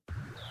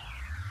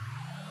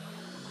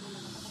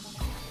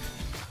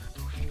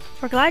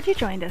We're glad you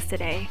joined us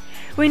today.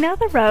 We know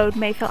the road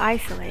may feel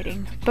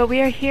isolating, but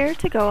we are here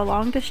to go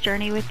along this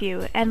journey with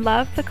you and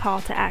love the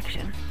call to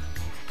action.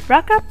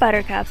 Ruck Up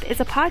Buttercup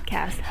is a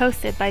podcast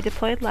hosted by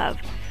Deployed Love,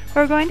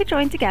 where we're going to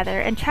join together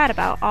and chat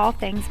about all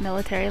things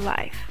military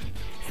life.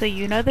 So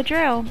you know the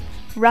drill.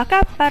 Ruck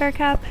Up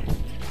Buttercup!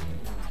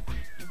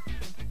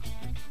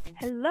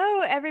 Hello,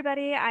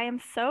 everybody. I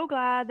am so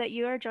glad that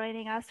you are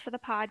joining us for the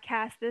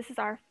podcast. This is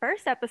our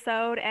first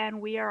episode,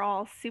 and we are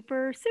all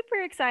super,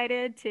 super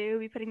excited to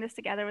be putting this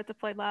together with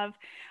Deployed Love.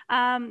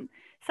 So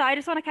I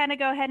just want to kind of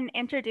go ahead and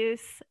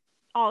introduce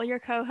all your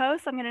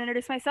co-hosts. I'm going to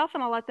introduce myself,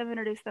 and I'll let them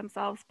introduce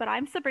themselves. But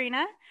I'm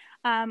Sabrina.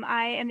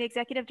 I am the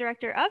executive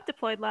director of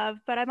Deployed Love,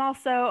 but I'm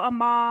also a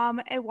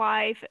mom, a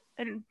wife,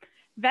 and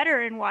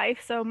veteran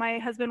wife. So my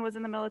husband was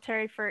in the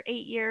military for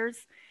 8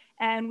 years.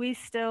 And we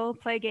still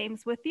play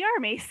games with the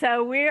Army.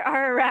 So we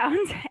are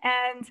around.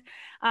 And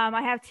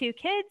I have 2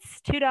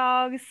 kids, 2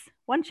 dogs,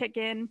 1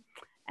 chicken,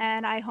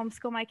 and I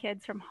homeschool my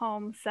kids from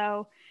home.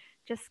 So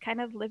just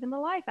kind of living the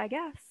life, I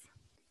guess.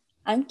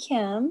 I'm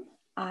Kim.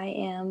 I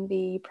am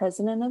the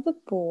president of the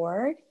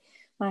board.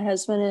 My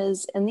husband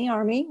is in the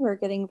Army. We're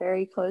getting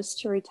very close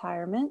to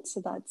retirement.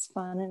 So that's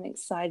fun and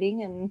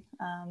exciting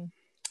and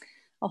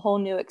a whole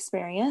new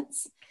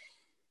experience.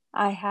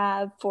 I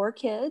have 4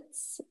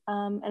 kids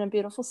and a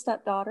beautiful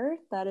stepdaughter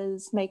that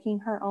is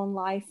making her own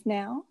life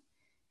now.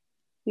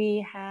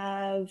 We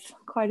have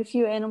quite a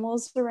few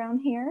animals around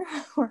here.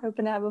 We're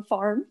hoping to have a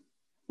farm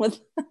with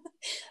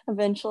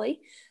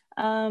eventually.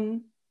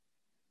 That's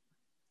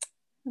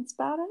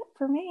about it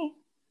for me.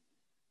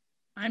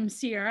 I'm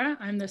Sierra.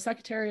 I'm the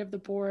secretary of the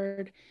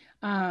board.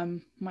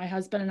 My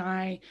husband and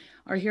I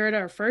are here at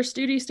our first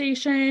duty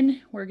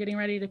station. We're getting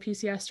ready to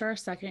PCS to our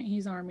second.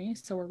 He's Army,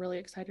 so we're really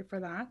excited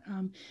for that.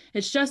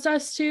 It's just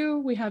us 2.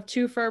 We have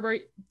 2 fur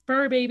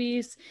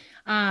babies,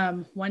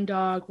 1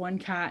 dog, 1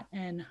 cat,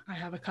 and I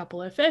have a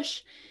couple of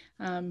fish.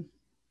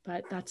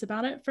 But that's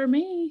about it for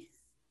me.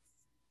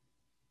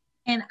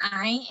 And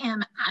I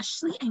am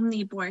Ashley. I'm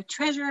the board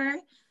treasurer.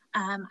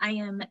 I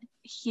am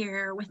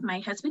here with my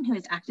husband, who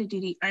is active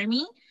duty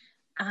Army.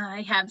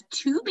 I have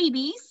 2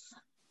 babies.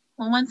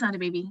 Well, one's not a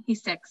baby,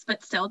 he's 6,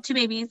 but still 2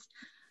 babies,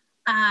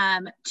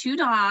 2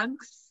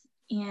 dogs,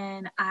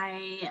 and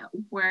I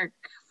work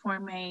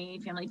for my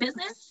family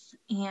business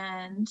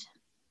and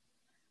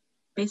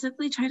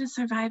basically try to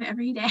survive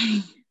every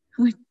day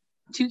with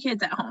 2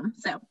 kids at home.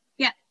 So,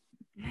 yeah.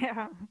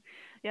 Yeah.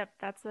 Yep.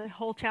 That's a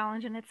whole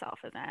challenge in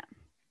itself, isn't it?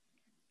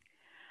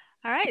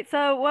 All right.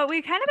 So what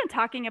we've kind of been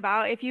talking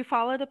about, if you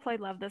follow Deployed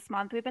Love this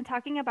month, we've been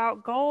talking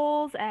about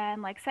goals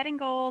and like setting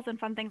goals and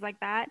fun things like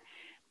that.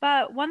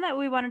 But one that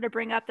we wanted to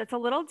bring up that's a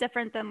little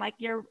different than like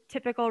your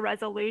typical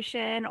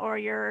resolution or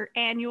your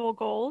annual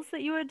goals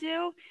that you would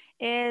do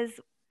is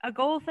a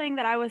goal thing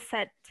that I was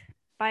set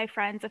by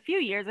friends a few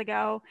years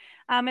ago.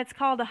 It's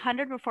called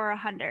 100 before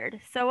 100.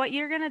 So what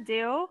you're going to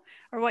do,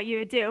 or what you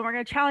would do, and we're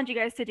going to challenge you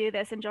guys to do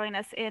this and join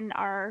us in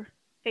our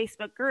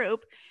Facebook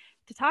group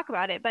to talk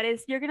about it, but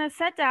is you're going to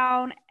sit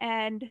down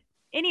and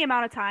any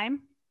amount of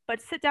time,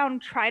 but sit down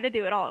and try to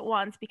do it all at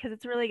once because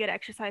it's really good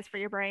exercise for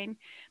your brain.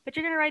 But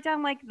you're going to write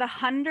down like the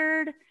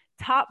 100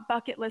 top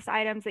bucket list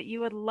items that you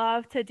would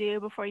love to do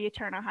before you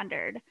turn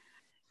 100.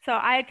 So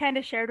I had kind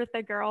of shared with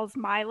the girls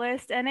my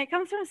list, and it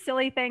comes from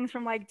silly things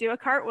from like do a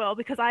cartwheel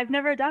because I've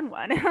never done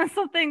one. It's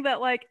something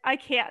that like I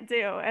can't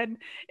do, and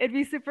it'd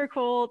be super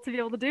cool to be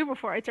able to do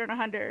before I turn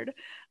 100.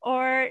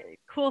 Or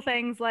cool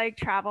things like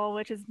travel,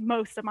 which is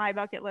most of my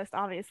bucket list,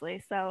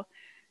 obviously. So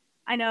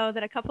I know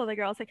that a couple of the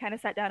girls had kind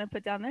of sat down and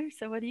put down there.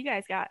 So what do you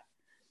guys got?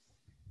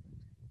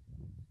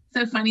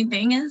 So funny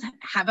thing is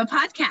have a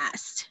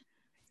podcast.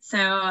 So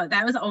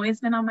that was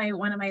always been on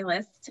one of my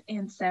lists.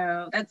 And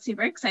so that's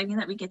super exciting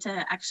that we get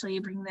to actually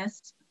bring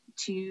this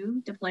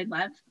to Deployed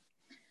Love.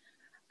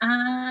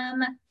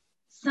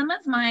 Some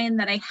of mine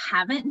that I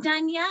haven't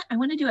done yet, I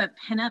want to do a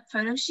pinup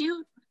photo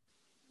shoot.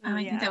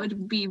 I think that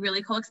would be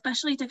really cool,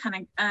 especially to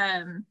kind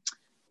of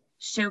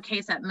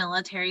showcase that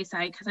military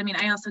side. Because I mean,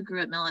 I also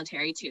grew up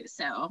military too.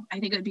 So I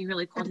think it would be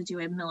really cool to do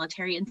a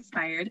military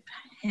inspired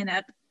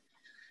pinup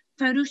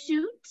photo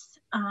shoot.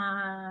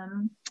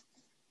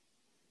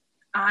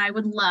 I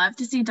would love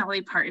to see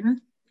Dolly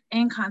Parton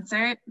in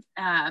concert.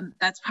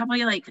 That's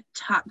probably like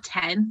top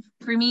 10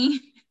 for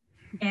me.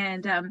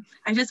 And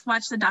I just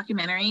watched the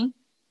documentary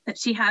that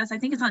she has. I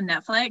think it's on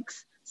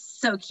Netflix.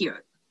 So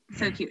cute.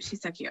 So cute.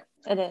 She's so cute.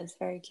 It is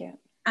very cute.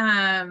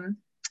 I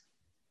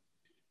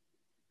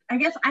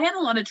guess I have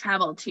a lot of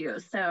travel too.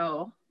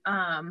 So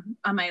on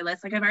my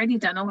list, like I've already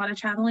done a lot of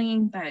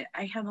traveling, but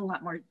I have a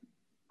lot more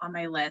on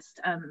my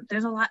list.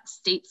 There's a lot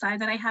stateside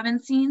that I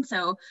haven't seen.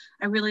 So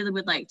I really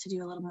would like to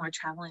do a little more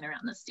traveling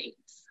around the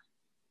States.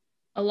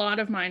 A lot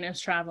of mine is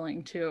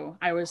traveling too.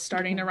 I was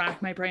starting to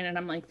rack my brain and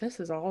I'm like, this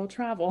is all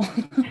travel.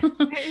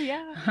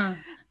 Yeah.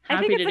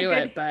 Happy to do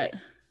it, but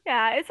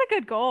yeah, it's a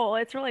good goal.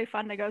 It's really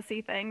fun to go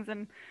see things.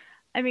 And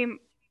I mean,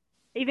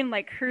 even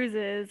like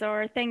cruises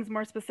or things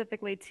more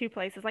specifically to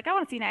places. Like I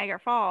want to see Niagara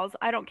Falls.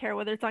 I don't care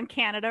whether it's on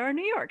Canada or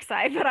New York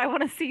side, but I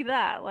want to see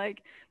that.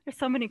 Like there's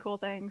so many cool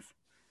things.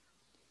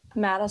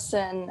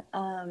 Madison,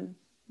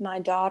 my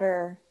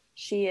daughter,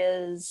 she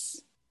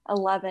is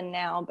 11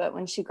 now, but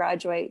when she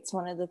graduates,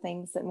 one of the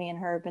things that me and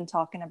her have been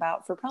talking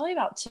about for probably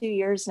about 2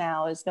 years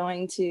now is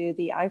going to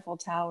the Eiffel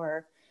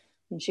Tower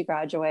when she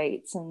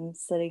graduates and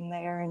sitting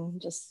there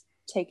and just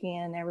taking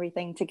in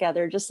everything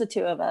together, just the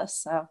two of us.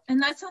 So,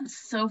 and that sounds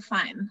so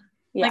fun.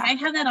 yeah. Like I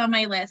have that on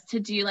my list to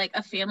do like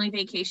a family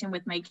vacation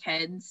with my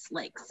kids,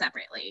 like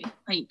separately.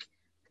 Like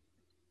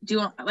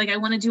I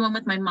want to do one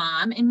with my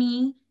mom and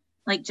me,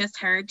 like just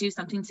her, do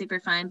something super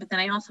fun. But then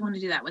I also want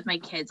to do that with my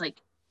kids, like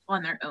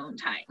on their own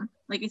time.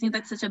 Like I think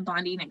that's such a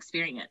bonding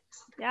experience.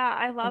 Yeah,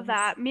 I love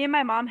that. Me and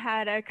my mom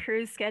had a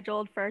cruise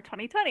scheduled for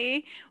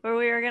 2020 where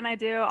we were going to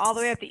do all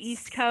the way up the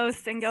East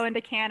Coast and go into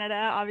Canada.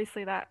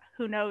 Obviously that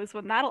who knows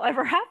when that'll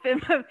ever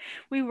happen, but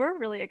we were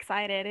really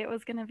excited. It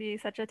was going to be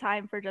such a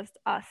time for just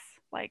us.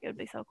 Like it would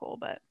be so cool,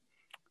 but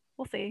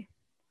we'll see.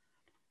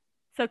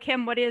 So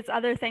Kim, what is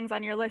other things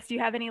on your list? Do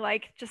you have any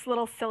like just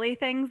little silly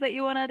things that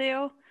you want to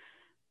do?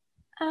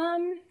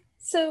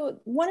 So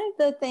one of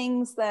the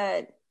things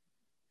that,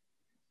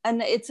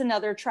 and it's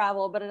another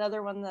travel, but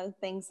another one of the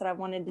things that I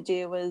wanted to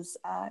do was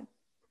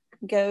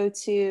go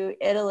to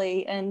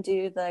Italy and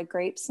do the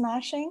grape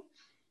smashing,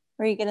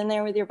 where you get in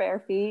there with your bare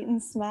feet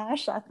and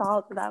smash. I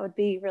thought that would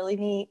be really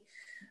neat.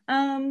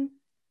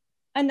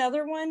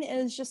 Another one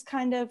is just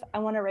kind of, I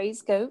want to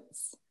raise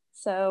goats.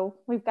 So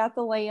we've got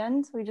the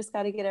land. We just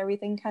got to get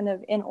everything kind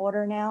of in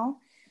order now.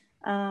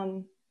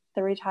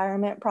 The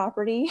retirement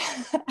property,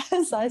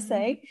 as I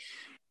say.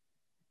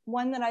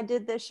 One that I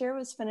did this year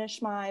was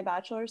finish my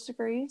bachelor's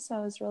degree. So I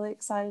was really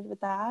excited with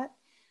that.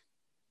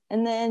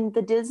 And then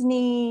the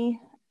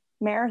Disney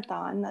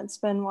marathon, that's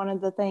been one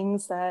of the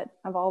things that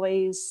I've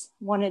always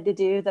wanted to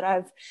do, that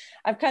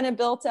I've kind of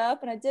built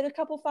up. And I did a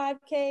couple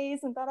 5Ks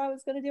and thought I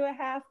was going to do a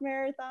half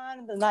marathon,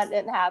 and then that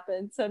didn't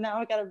happen. So now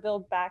I got to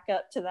build back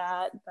up to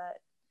that.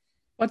 But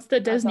what's the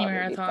Disney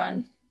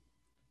marathon?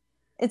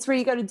 It's where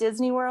you go to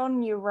Disney World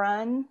and you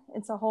run.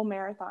 It's a whole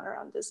marathon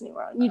around Disney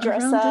World. You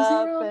dress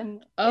up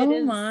and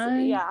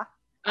yeah.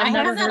 I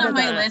have that on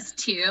my list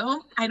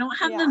too. I don't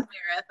have the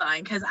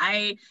marathon because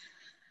I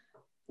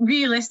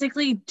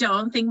realistically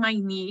don't think my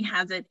knee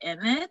has it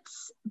in it,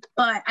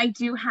 but I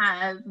do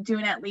have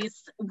doing at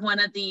least one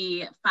of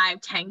the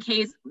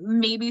 5-10Ks,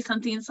 maybe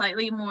something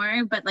slightly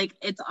more, but like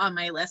it's on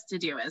my list to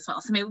do as well.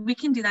 So maybe we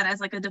can do that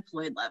as like a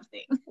deployed love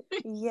thing.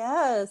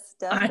 Yes,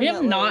 definitely. I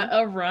am not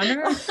a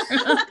runner.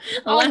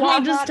 Let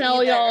me just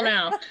tell y'all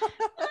now.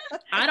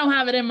 I don't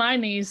have it in my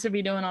knees to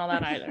be doing all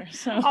that either.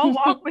 So I'll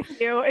walk with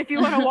you. If you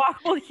want to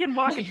walk, we can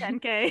walk a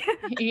 10K.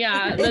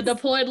 Yeah, the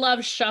deployed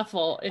love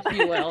shuffle, if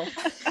you will.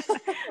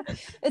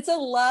 It's a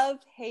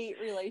love-hate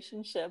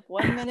relationship.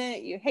 1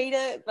 minute you hate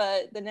it,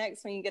 but the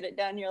next when you get it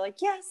done, you're like,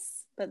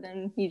 yes, but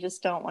then you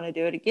just don't want to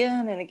do it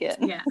again and again.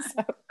 Yeah.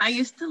 So. I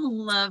used to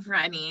love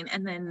running,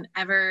 and then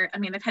I've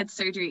had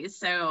surgeries,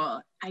 so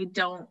I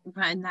don't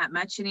run that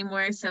much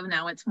anymore. So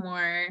now it's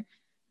more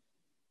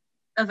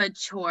of a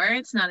chore.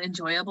 It's not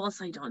enjoyable,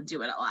 so I don't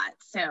do it a lot.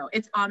 So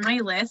it's on my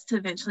list to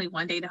eventually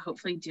one day to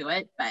hopefully do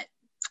it, but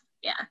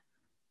yeah.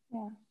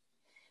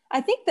 I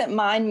think that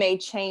mine may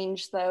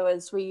change though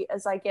as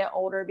I get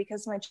older,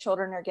 because my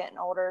children are getting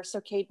older.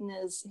 So Caden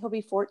he'll be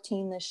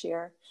 14 this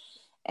year.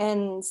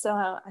 And so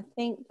I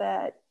think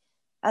that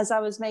as I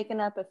was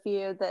making up a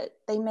few, that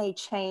they may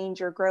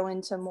change or grow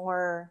into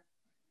more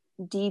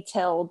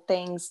detailed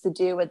things to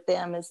do with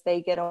them as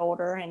they get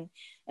older and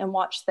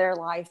watch their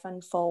life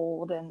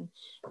unfold and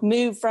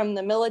move from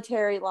the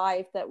military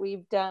life that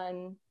we've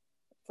done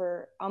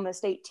for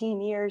almost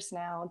 18 years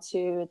now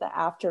to the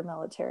after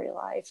military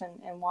life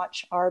and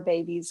watch our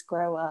babies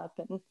grow up.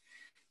 And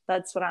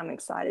that's what I'm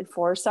excited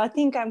for. So I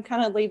think I'm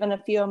kind of leaving a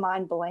few of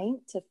mine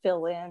blank to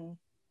fill in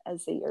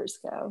as the years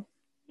go.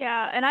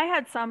 Yeah. And I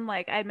had some,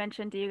 like I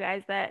mentioned to you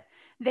guys, that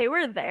they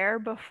were there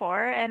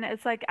before. And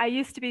it's like, I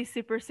used to be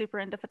super, super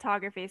into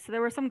photography. So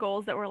there were some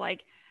goals that were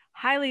like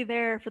highly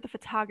there for the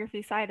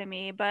photography side of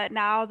me. But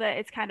now that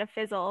it's kind of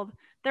fizzled,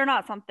 they're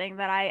not something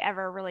that I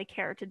ever really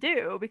care to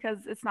do because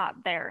it's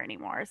not there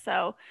anymore.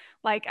 So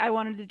like I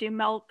wanted to do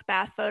milk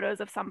bath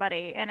photos of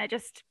somebody, and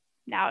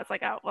now it's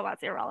like, oh, well,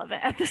 that's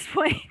irrelevant at this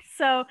point.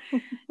 So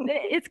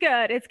it's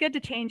good. It's good to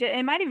change it.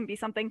 It might even be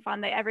something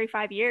fun that every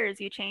 5 years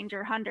you change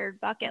your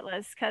 100 bucket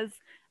list. Cause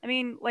I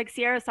mean, like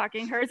Sierra's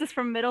talking, hers is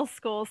from middle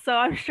school. So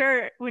I'm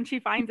sure when she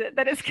finds it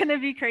that it's going to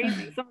be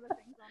crazy. Some of the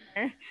things on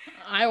there.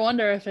 I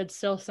wonder if it's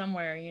still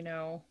somewhere,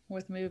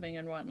 with moving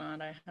and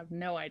whatnot. I have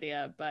no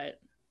idea, but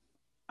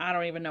I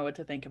don't even know what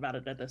to think about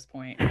it at this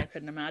point. I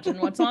couldn't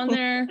imagine what's on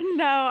there.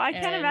 No, I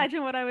can't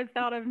imagine what I would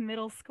thought of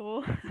middle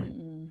school.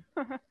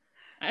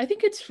 I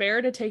think it's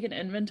fair to take an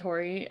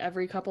inventory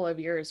every couple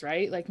of years,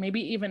 right? Like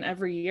maybe even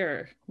every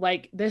year.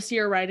 Like this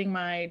year, writing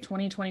my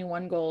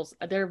 2021 goals,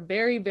 they're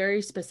very,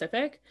 very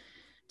specific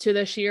to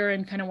this year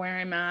and kind of where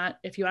I'm at.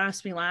 If you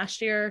asked me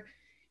last year,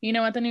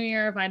 at the new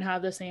year, if I'd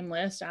have the same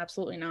list,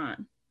 absolutely not,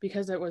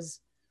 because it was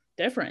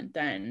different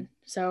then.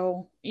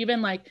 So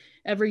even like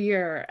every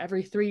year,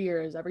 every 3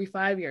 years, every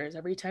 5 years,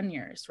 every 10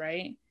 years,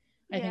 right?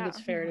 I think it's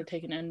fair to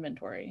take an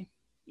inventory.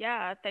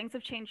 Yeah, things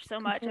have changed so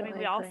much. I mean, Completely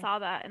we all agree. saw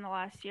that in the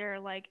last year.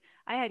 Like,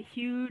 I had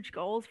huge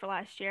goals for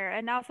last year,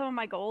 and now some of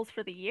my goals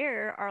for the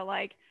year are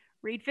like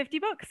read 50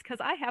 books because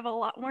I have a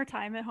lot more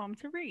time at home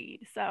to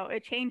read. So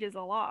it changes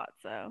a lot.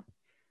 So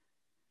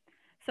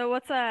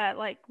what's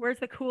like where's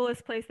the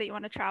coolest place that you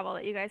want to travel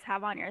that you guys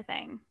have on your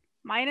thing?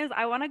 Mine is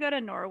I want to go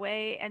to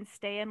Norway and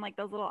stay in like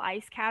those little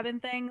ice cabin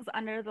things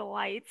under the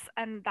lights,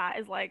 and that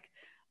is like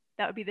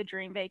that would be the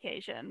dream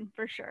vacation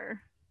for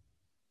sure.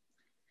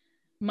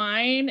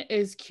 Mine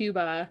is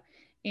Cuba.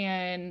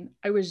 And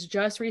I was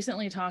just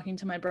recently talking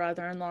to my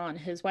brother-in-law and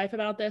his wife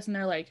about this, and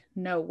they're like,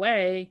 no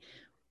way.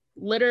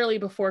 Literally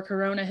before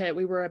Corona hit,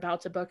 we were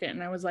about to book it.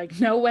 And I was like,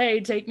 no way,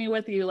 take me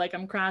with you. Like,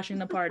 I'm crashing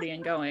the party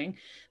and going.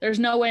 There's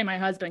no way my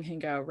husband can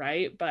go,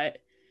 right? But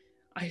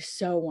I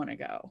so want to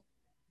go.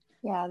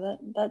 Yeah,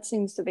 that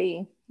seems to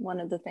be one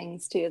of the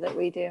things too that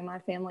we do. My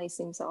family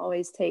seems to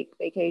always take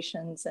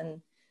vacations,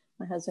 and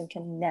my husband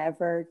can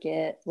never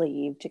get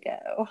leave to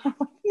go. I'm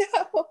like,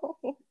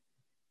 no.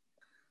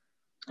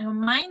 Oh,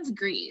 mine's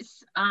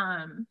Greece.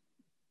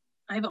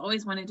 I've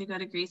always wanted to go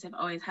to Greece. I've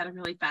always had a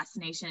really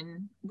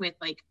fascination with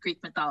like Greek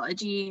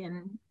mythology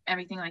and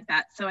everything like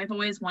that. So I've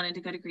always wanted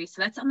to go to Greece.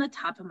 So that's on the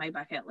top of my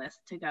bucket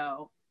list to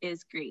go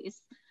is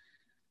Greece.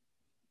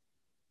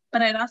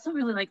 But I'd also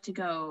really like to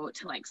go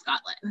to like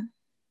Scotland.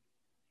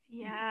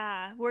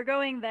 Yeah, we're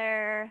going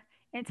there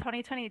in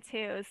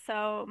 2022.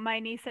 So my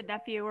niece and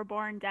nephew were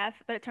born deaf,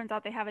 but it turns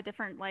out they have a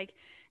different like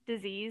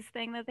disease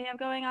thing that they have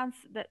going on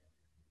that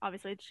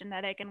obviously it's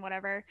genetic and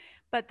whatever,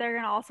 but they're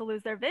going to also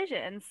lose their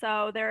vision.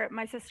 So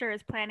my sister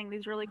is planning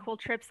these really cool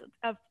trips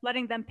of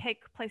letting them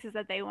pick places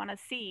that they want to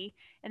see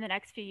in the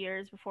next few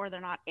years before they're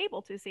not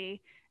able to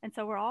see. And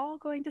so we're all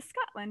going to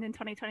Scotland in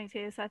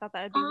 2022. So I thought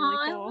that would be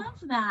really cool. I love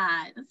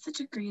that. That's such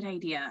a great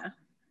idea.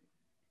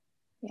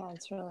 Yeah,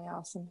 it's really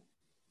awesome.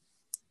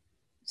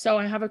 So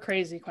I have a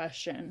crazy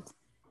question.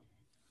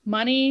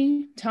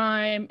 Money,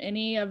 time,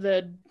 any of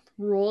the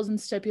rules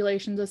and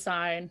stipulations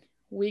aside,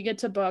 we get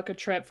to book a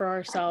trip for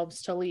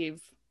ourselves to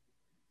leave,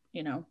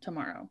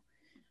 tomorrow.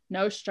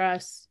 No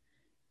stress,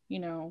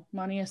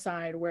 money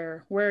aside,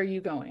 where are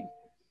you going?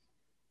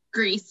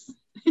 Greece.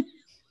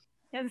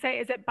 And say,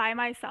 is it by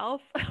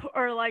myself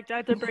or like do I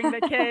have to bring the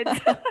kids?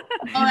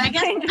 I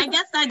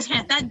guess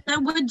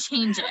that would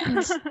change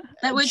it.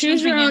 That would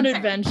choose change your own answer.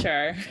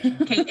 Adventure.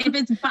 Okay, if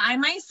it's by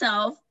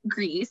myself,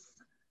 Greece.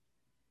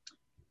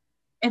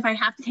 If I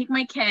have to take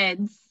my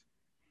kids,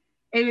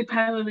 it would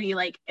probably be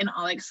like an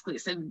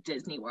all-exclusive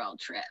Disney World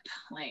trip.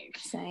 Like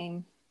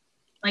same.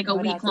 Like a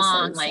week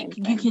long, like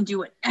you can do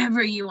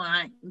whatever you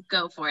want,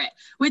 go for it,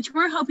 which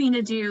we're hoping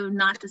to do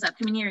not this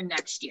upcoming year,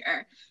 next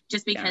year,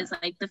 just because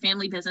like the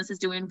family business is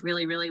doing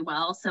really, really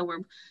well. So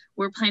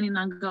we're planning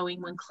on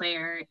going when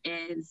Claire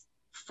is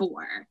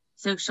 4.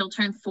 So she'll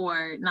turn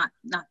 4, not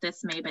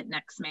this May, but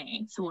next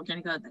May. So we're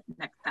going to go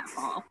that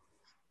fall.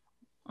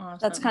 Awesome.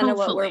 That's kind of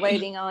what we're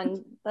waiting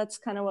on. That's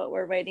kind of what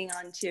we're waiting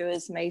on too,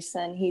 is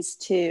Mason. He's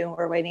 2.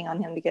 We're waiting on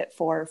him to get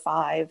 4 or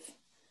 5.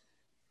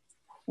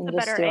 A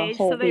better age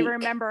so they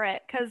remember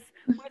it, because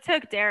we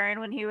took Darren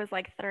when he was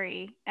like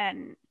 3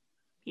 and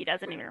he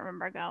doesn't even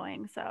remember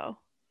going. So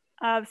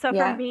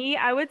for me,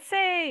 I would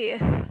say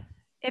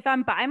if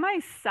I'm by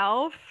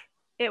myself,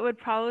 it would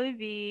probably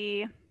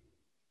be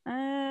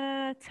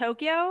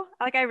Tokyo.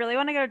 Like I really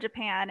want to go to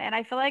Japan, and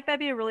I feel like that'd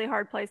be a really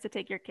hard place to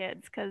take your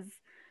kids because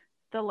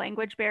the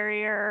language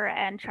barrier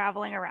and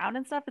traveling around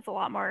and stuff, it's a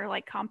lot more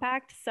like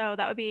compact. So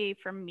that would be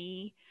for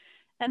me.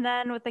 And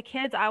then with the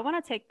kids, I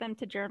want to take them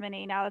to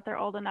Germany now that they're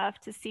old enough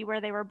to see where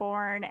they were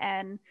born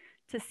and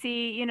to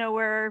see,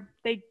 where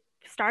they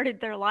started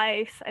their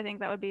lives. I think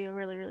that would be a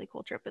really, really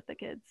cool trip with the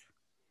kids.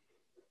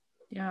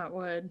 Yeah, it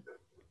would.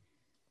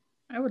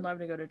 I would love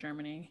to go to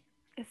Germany.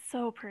 It's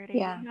so pretty.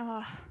 Yeah.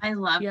 Oh. I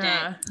loved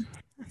it.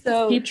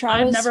 So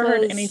I've never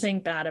heard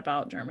anything bad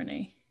about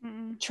Germany.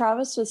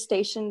 Travis was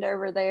stationed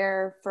over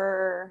there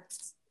for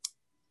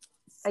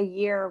a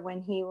year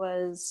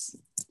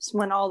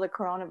when all the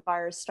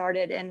coronavirus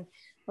started, and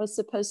was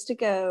supposed to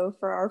go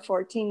for our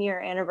 14-year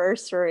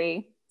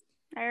anniversary.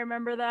 I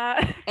remember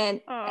that.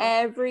 And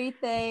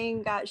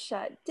everything got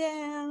shut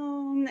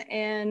down,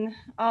 and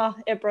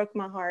it broke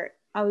my heart.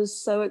 I was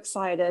so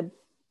excited.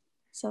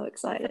 So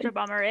excited. Such a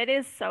bummer. It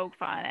is so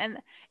fun. And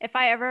if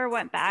I ever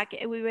went back,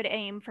 we would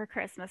aim for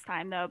Christmas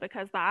time though,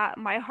 because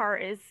my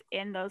heart is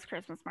in those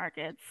Christmas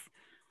markets.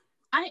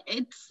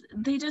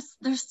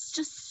 There's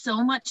just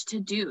so much to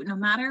do no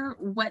matter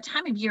what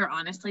time of year.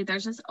 Honestly,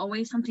 there's just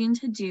always something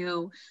to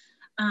do.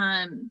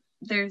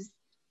 There's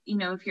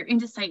if you're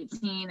into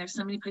sightseeing, there's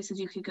so many places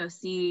you could go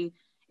see.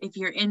 If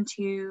you're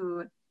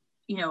into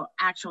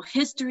actual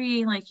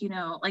history, like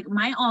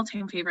my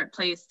all-time favorite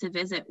place to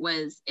visit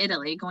was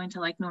Italy, going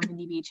to like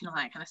Normandy Beach and all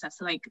that kind of stuff.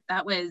 So like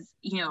that was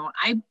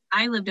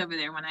I lived over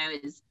there when I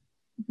was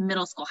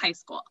middle school, high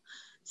school.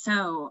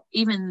 So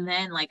even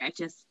then, like I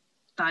just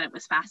thought it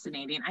was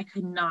fascinating. I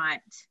could not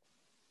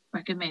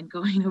recommend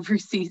going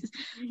overseas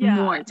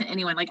more to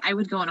anyone. Like I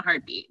would go in a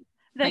heartbeat.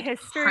 The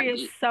history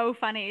is so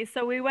funny.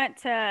 So we went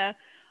to,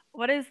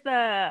 what is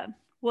the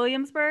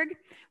Williamsburg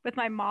with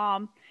my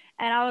mom,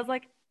 and I was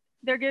like,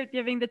 they're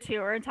giving the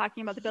tour and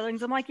talking about the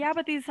buildings. I'm like, yeah,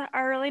 but these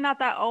are really not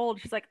that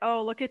old. She's like,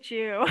 oh, look at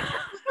you. I was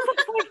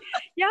like,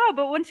 yeah,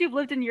 but once you've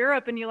lived in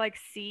Europe and you like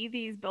see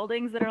these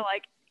buildings that are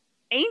like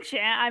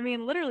ancient, I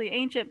mean, literally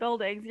ancient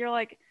buildings, you're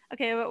like,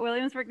 okay, but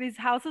Williamsburg, these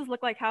houses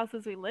look like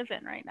houses we live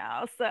in right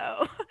now.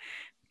 So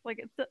like,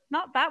 it's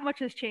not that much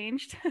has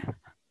changed.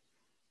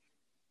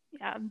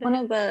 Yeah. One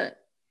of the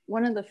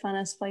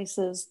funnest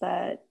places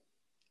that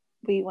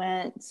we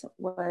went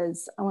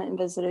was, I went and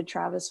visited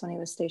Travis when he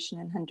was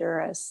stationed in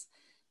Honduras,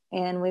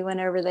 and we went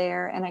over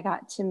there and I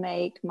got to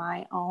make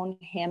my own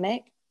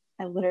hammock.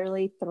 I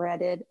literally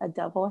threaded a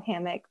double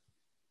hammock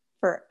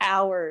for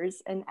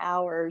hours and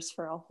hours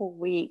for a whole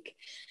week.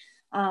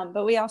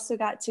 But we also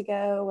got to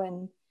go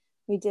and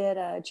we did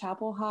a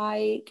chapel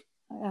hike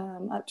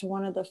up to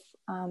one of the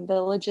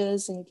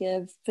villages and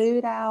give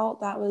food out.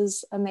 That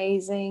was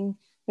amazing.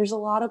 There's a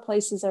lot of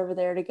places over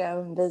there to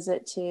go and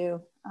visit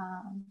too.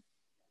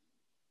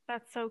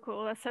 That's so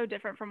cool. That's so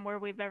different from where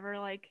we've ever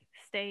like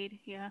stayed.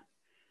 Yeah.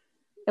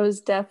 It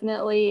was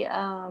definitely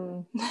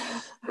a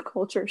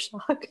culture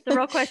shock. The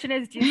real question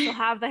is, do you still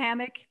have the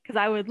hammock? Because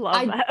I would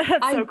love that.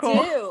 That's so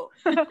cool.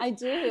 I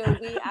do.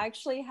 We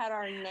actually had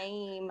our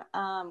name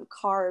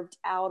carved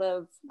out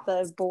of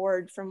the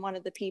board from one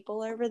of the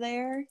people over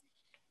there.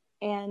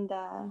 And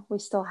we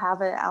still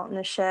have it out in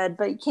the shed,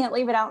 but you can't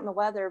leave it out in the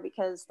weather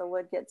because the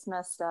wood gets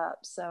messed up.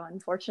 So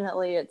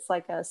unfortunately, it's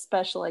like a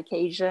special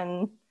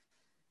occasion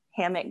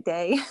hammock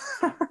day.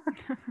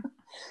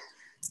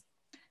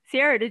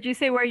 Sierra, did you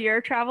say where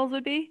your travels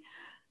would be?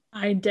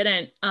 I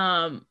didn't.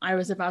 I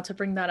was about to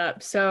bring that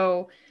up.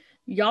 So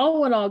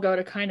y'all would all go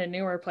to kind of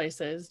newer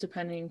places,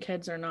 depending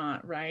kids or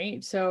not,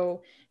 right?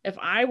 So if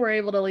I were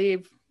able to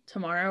leave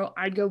tomorrow,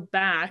 I'd go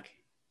back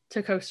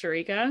to Costa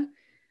Rica.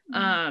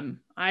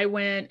 I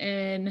went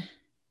in a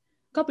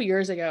couple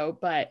years ago,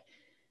 but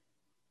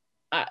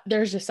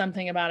there's just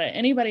something about it.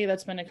 Anybody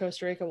that's been to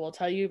Costa Rica will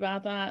tell you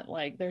about that.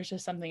 Like, there's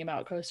just something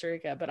about Costa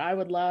Rica, but I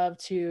would love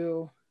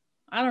to,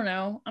 I don't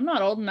know, I'm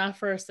not old enough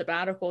for a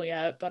sabbatical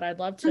yet, but I'd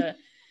love to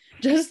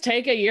just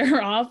take a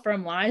year off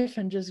from life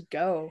and just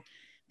go.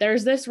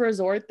 There's this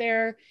resort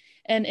there,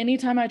 and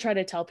anytime I try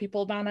to tell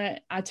people about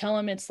it, I tell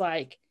them it's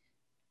like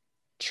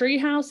tree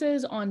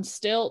houses on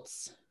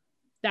stilts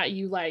that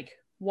you like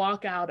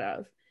walk out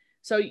of.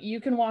 So you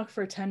can walk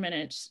for 10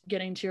 minutes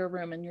getting to your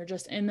room, and you're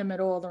just in the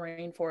middle of the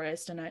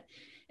rainforest. And at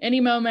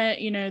any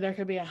moment, you know, there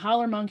could be a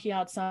howler monkey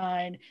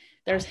outside.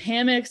 There's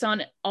hammocks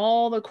on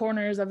all the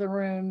corners of the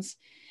rooms.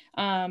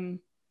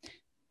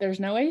 There's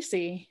no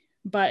AC,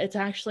 but it's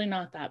actually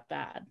not that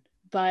bad.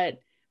 But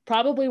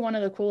probably one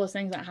of the coolest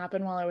things that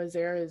happened while I was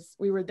there is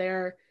we were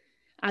there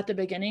at the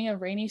beginning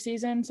of rainy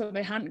season. So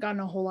they hadn't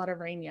gotten a whole lot of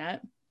rain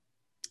yet.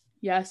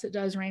 Yes, it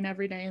does rain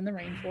every day in the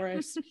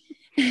rainforest.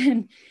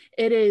 And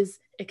it is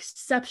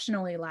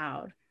exceptionally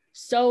loud.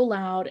 So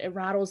loud, it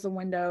rattles the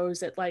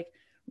windows. It like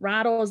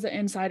rattles the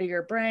inside of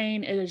your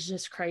brain. It is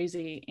just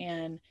crazy.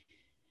 And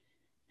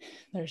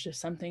there's just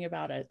something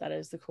about it that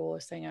is the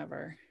coolest thing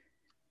ever.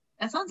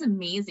 That sounds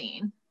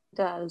amazing. It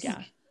does.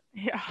 Yeah.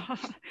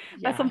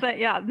 That's something.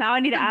 Yeah. Now I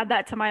need to add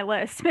that to my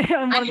list. I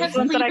have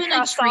sleep in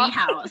a tree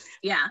house.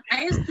 Yeah. I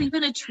have sleep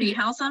in a tree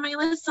house on my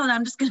list. So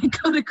I'm just going to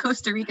go to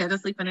Costa Rica to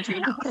sleep in a tree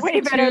house.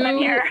 Way better than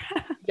here.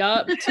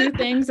 Yup. 2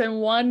 things in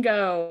one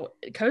go.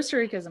 Costa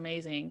Rica is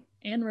amazing.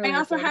 And really I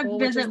also have affordable,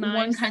 visit nice.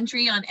 one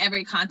country on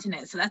every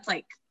continent. So that's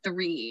like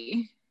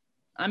 3.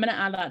 I'm going to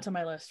add that to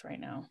my list right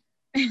now.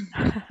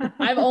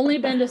 I've only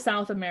been to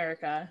South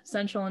America,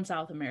 Central and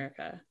South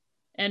America,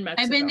 and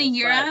Mexico. I've been to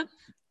Europe,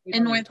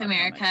 in North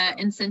America,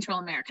 and Central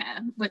America,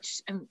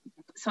 which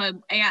I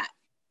got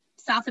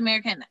South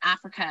America and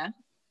Africa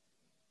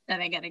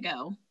that I got to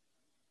go.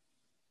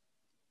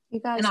 You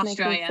guys in make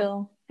Australia. me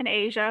feel In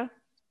Asia.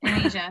 In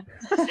Asia.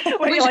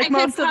 Which you like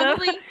most of them?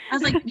 I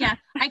was like, yeah,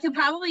 I could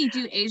probably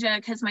do Asia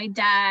because my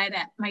dad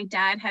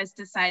has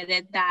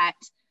decided that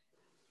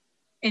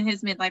in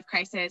his midlife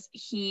crisis,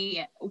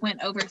 he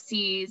went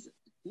overseas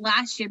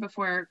last year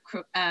before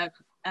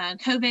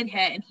COVID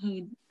hit, and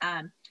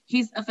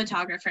he's a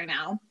photographer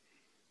now,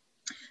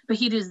 but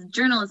he does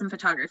journalism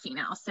photography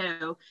now.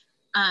 So,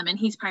 and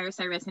he's prior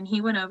service, and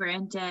he went over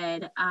and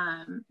did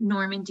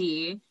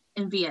Normandy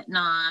and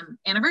Vietnam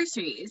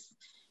anniversaries,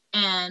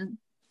 and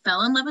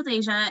fell in love with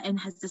Asia, and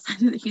has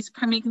decided that he's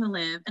probably going to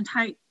live in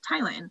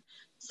Thailand.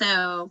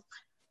 So,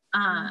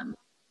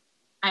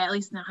 I at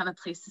least now have a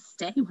place to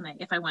stay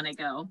if I want to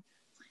go.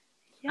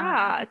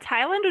 Yeah,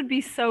 Thailand would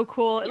be so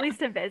cool, at least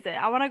to visit.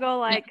 I want to go,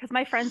 like, because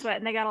my friends went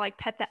and they got to like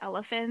pet the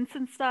elephants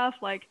and stuff.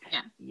 Like,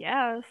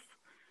 yes.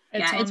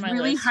 It's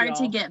really hard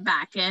to get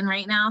back in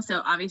right now.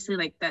 So obviously,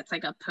 like, that's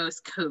like a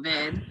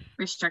post-COVID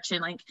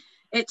restriction. Like,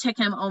 it took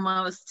him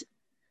almost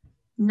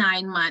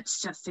 9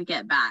 months just to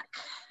get back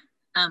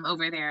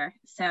over there.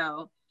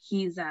 So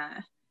he's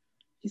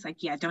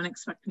like, yeah, don't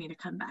expect me to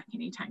come back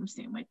anytime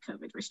soon with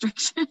COVID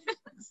restrictions.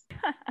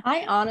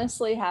 I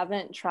honestly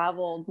haven't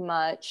traveled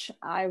much.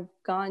 I've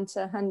gone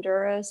to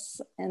Honduras,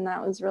 and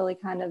that was really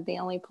kind of the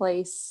only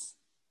place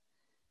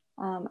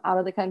out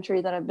of the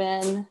country that I've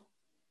been.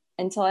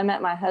 Until I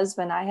met my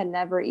husband, I had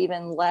never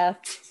even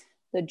left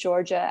the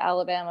Georgia,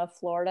 Alabama,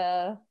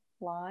 Florida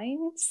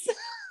lines.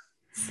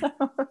 So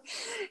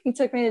he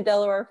took me to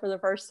Delaware for the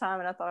first time,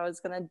 and I thought I was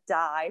going to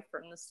die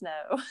from the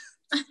snow.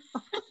 I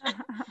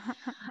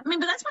mean,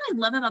 but that's what I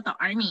love about the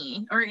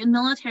Army or in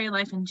military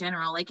life in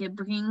general. Like, it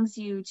brings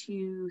you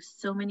to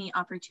so many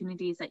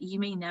opportunities that you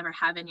may never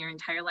have in your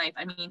entire life.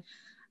 I mean,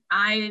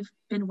 I've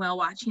been whale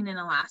watching in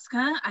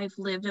Alaska. I've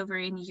lived over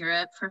in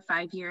Europe for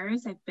 5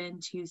 years. I've been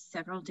to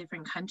several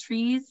different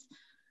countries.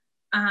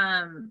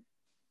 And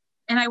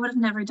I would have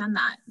never done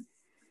that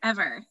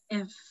ever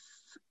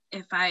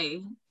if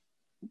I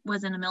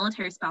wasn't a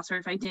military spouse or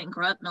if I didn't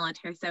grow up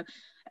military. So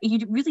you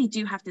really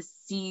do have to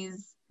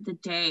seize the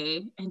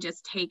day and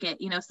just take it.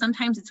 You know,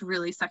 sometimes it's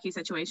really sucky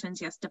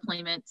situations. Yes,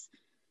 deployments,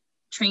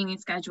 training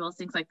schedules,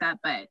 things like that.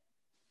 But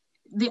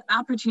the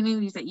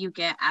opportunities that you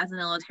get as a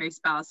military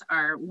spouse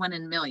are 1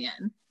 in a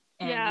million.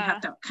 And you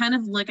have to kind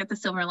of look at the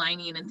silver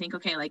lining and think,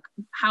 okay, like,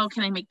 how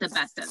can I make the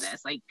best of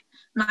this? Like,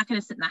 I'm not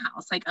going to sit in the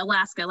house. Like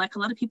Alaska, like a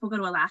lot of people go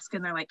to Alaska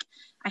and they're like,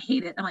 I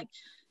hate it. I'm like,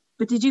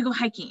 but did you go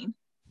hiking?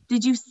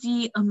 Did you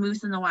see a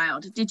moose in the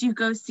wild? Did you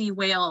go see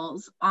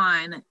whales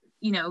on,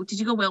 you know, did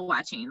you go whale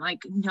watching?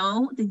 Like,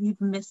 no, then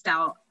you've missed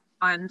out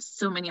on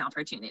so many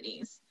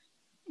opportunities.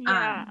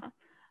 Yeah.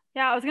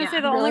 I was going to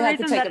say the only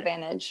reason to take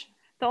advantage.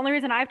 The only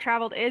reason I've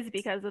traveled is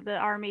because of the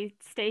Army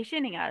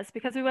stationing us,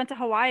 because we went to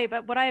Hawaii,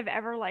 but would I have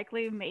ever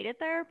likely made it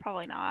there?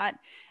 Probably not.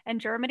 And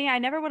Germany, I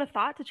never would have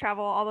thought to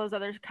travel all those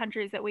other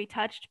countries that we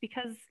touched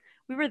because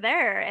we were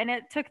there, and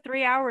it took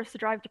 3 hours to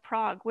drive to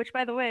Prague, which,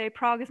 by the way,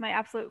 Prague is my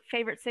absolute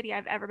favorite city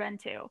I've ever been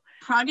to.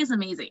 Prague is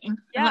amazing.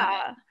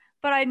 Yeah,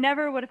 but I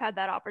never would have had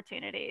that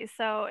opportunity.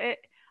 So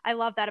I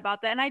love that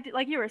about that. And I,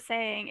 like you were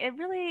saying, it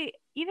really,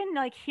 even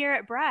like here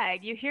at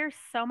Bragg, you hear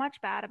so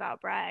much bad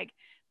about Bragg.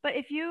 But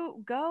if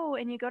you go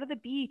and you go to the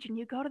beach and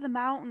you go to the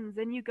mountains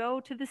and you go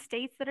to the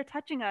states that are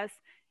touching us,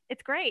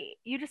 it's great.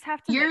 You just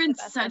have to. You're in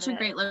such a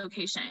great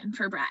location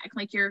for Bragg.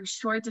 Like, you're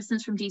short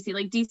distance from DC.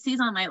 Like,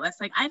 DC's on my list.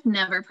 Like, I've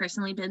never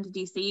personally been to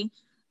DC.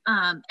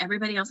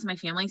 Everybody else in my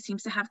family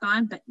seems to have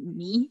gone, but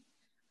me.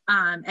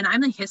 And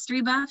I'm a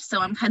history buff, so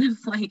I'm kind of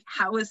like,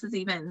 how has this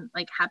even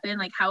like happened?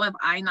 Like, how have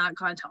I not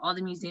gone to all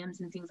the museums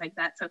and things like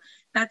that? So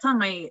that's on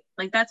my,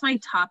 like, that's my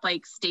top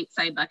like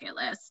stateside bucket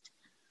list.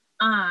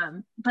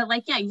 But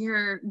like, yeah,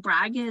 your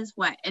Bragg is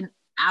what, an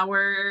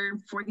hour,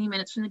 40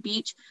 minutes from the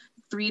beach,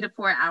 3 to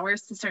 4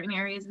 hours to certain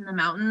areas in the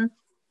mountain.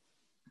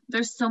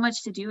 There's so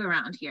much to do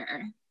around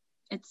here.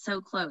 It's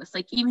so close.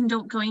 Like, even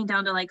going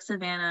down to like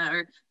Savannah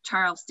or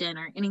Charleston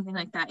or anything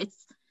like that.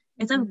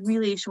 It's a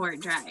really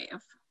short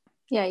drive.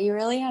 Yeah, you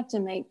really have to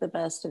make the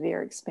best of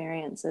your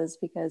experiences,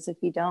 because if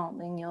you don't,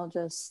 then you'll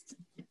just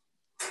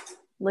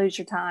lose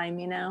your time,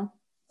 you know?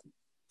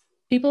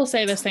 People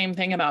say the same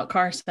thing about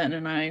Carson,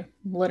 and I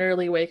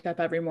literally wake up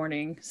every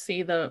morning,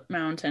 see the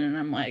mountain, and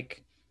I'm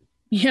like,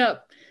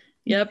 yep,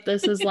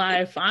 this is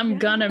life. I'm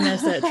gonna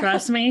miss it.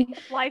 Trust me.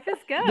 Life is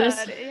good.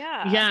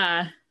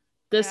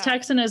 This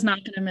Texan is not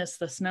gonna miss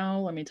the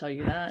snow. Let me tell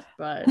you that.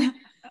 But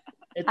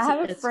I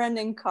have a friend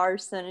in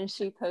Carson, and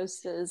she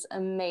posts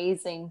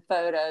amazing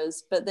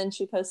photos, but then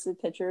she posted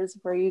pictures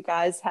where you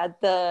guys had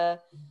the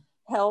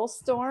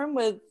hailstorm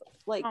with,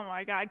 like, oh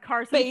my God,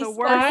 Carson's the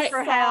worst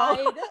for hell.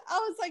 I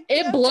was like,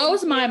 it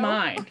blows my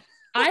mind.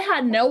 I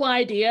had no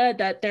idea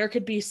that there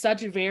could be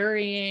such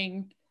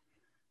varying,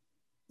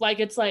 like,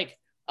 it's like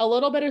a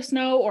little bit of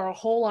snow or a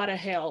whole lot of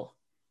hail.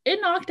 It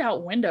knocked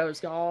out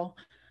windows, y'all.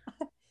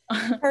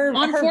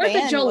 On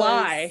 4th of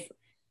July.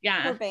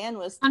 Her van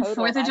was on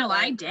 4th of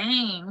July.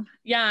 Dang.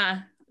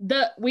 Yeah.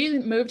 We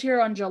moved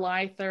here on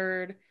July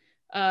 3rd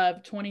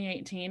of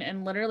 2018,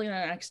 and literally the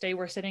next day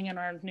we're sitting in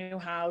our new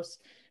house,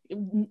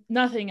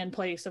 nothing in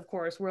place, of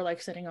course. We're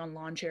like sitting on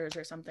lawn chairs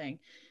or something,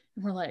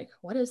 and we're like,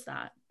 what is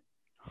that?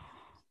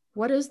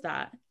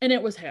 And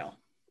it was hail.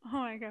 Oh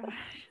my gosh.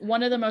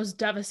 One of the most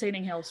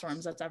devastating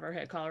hailstorms that's ever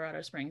hit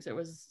Colorado Springs. It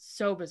was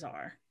so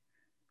bizarre.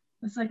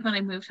 It's like when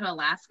I moved to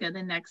Alaska,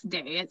 the next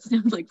day it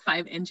snowed like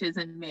 5 inches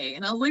in May,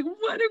 and I was like,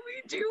 what are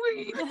we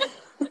doing?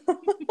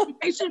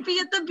 I should be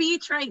at the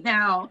beach right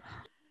now.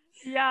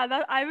 Yeah,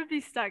 I would be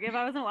stuck if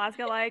I was in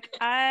Alaska. Like,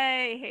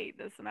 I hate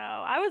the snow.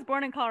 I was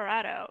born in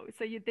Colorado,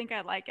 so you'd think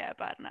I'd like it,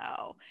 but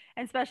no.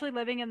 And especially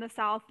living in the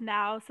South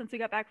now, since we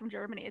got back from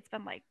Germany, it's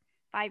been like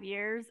 5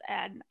 years,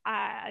 and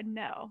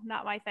no,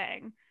 not my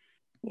thing.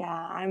 Yeah,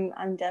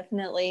 I'm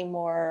definitely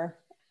more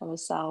of a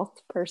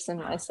South person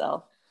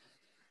myself.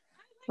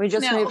 We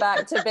just moved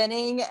back to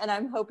Benning, and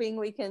I'm hoping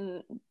we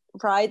can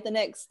ride the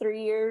next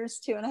 3 years,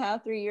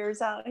 2.5, 3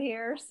 years out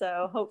here.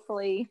 So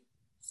hopefully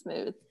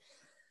smooth.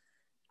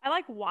 I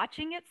like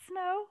watching it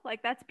snow.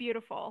 Like, that's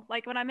beautiful.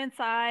 Like, when I'm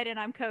inside and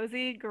I'm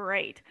cozy,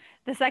 great.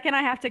 The second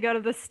I have to go to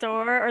the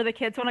store or the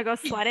kids want to go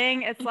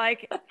sledding, it's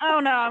like, oh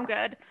no, I'm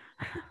good.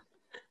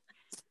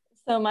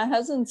 So my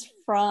husband's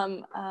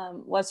from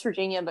West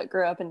Virginia, but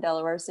grew up in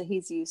Delaware, so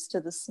he's used to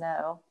the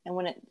snow. And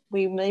when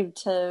we moved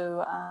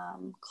to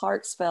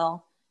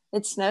Clarksville,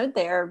 it snowed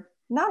there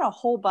not a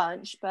whole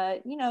bunch,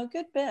 but a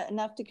good bit,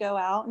 enough to go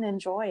out and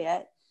enjoy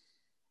it.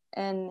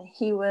 And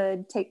he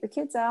would take the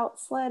kids out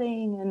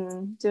sledding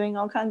and doing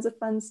all kinds of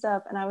fun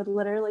stuff. And I would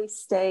literally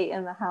stay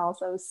in the house.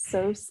 I was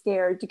so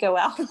scared to go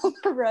out on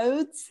the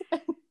roads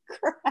and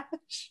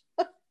crash.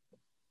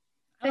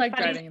 I like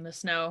driving in the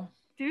snow.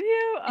 Do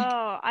you?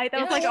 Oh, that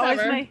was like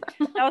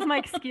always my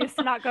excuse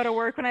to not go to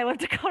work when I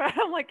lived in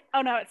Colorado. I'm like,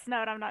 oh no, it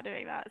snowed. I'm not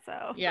doing that.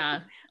 So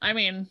yeah, I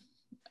mean,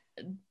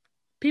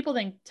 people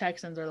think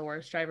Texans are the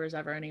worst drivers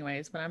ever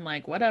anyways, but I'm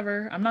like,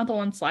 whatever. I'm not the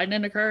one sliding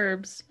into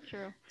curbs.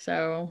 True.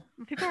 So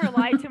people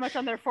rely too much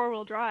on their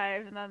 4-wheel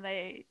drive, and then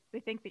they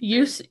think that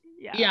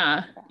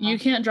you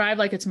can't drive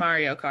like it's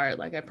Mario Kart,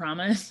 like I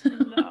promise.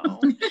 No.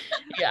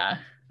 Yeah.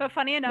 But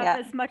funny enough,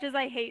 as much as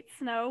I hate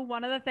snow,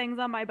 one of the things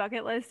on my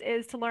bucket list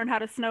is to learn how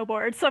to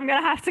snowboard. So I'm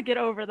going to have to get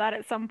over that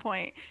at some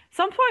point.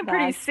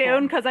 Pretty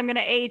soon, because I'm going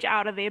to age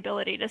out of the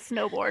ability to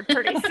snowboard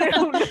pretty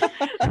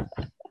soon.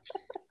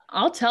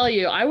 I'll tell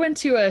you, I went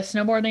to a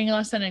snowboarding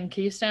lesson in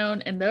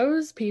Keystone, and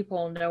those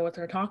people know what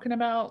they're talking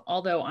about.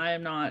 Although I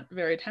am not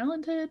very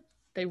talented,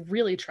 they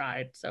really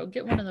tried. So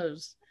get one of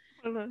those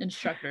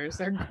instructors.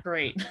 They're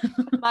great.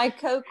 My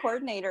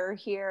co-coordinator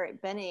here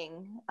at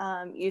Benning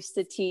used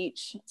to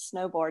teach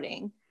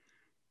snowboarding.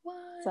 What?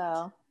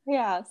 So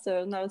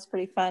that was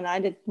pretty fun.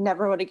 I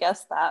never would have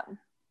guessed that.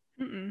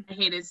 I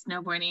hated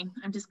snowboarding.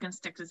 I'm just gonna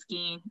stick to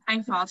skiing.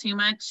 I fall too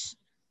much.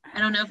 I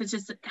don't know if it's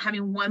just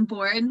having one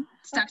board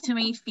stuck to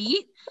my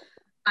feet.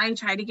 I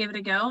tried to give it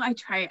a go. I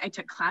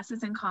took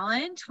classes in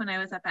college when I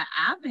was up at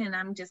App, and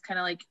I'm just kind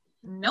of like,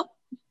 nope.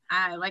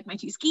 I like my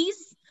 2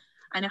 skis.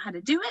 I know how to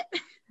do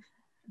it.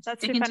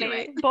 That's too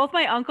funny. Both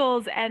my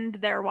uncles and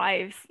their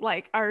wives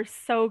are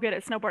so good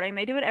at snowboarding.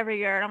 They do it every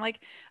year. And I'm like,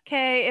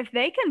 okay, if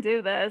they can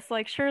do this,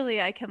 surely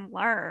I can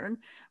learn.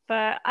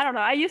 But I don't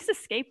know. I used to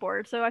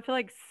skateboard, so I feel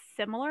like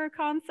similar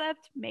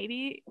concept,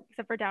 maybe,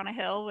 except for down a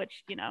hill,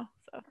 which,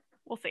 so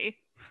we'll see.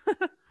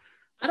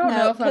 I don't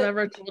know if I've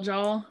ever told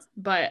y'all,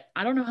 but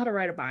I don't know how to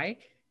ride a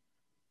bike.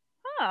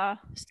 Huh.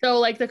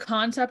 So the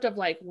concept of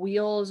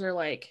wheels or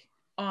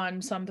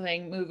on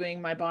something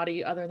moving my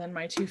body other than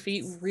my 2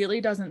 feet really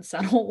doesn't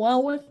settle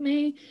well with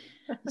me.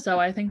 So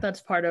I think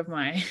that's part of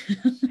my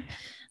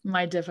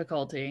my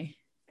difficulty.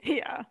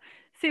 Yeah.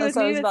 See, with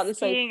me with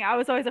skiing, I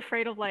was always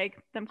afraid of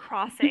them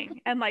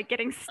crossing and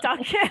getting stuck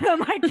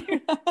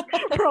and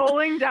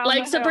rolling down.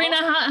 Like Sabrina,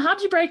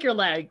 how'd you break your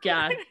leg?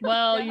 Yeah.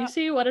 Well, you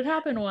see what had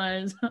happened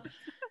was.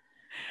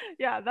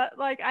 Yeah, that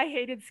I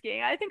hated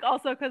skiing. I think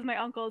also because my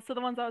uncles, so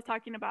the ones I was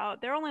talking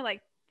about, they're only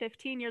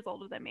 15 years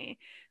older than me.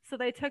 So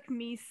they took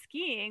me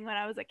skiing when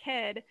I was a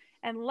kid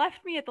and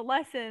left me at the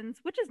lessons,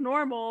 which is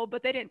normal,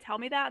 but they didn't tell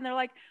me that. And they're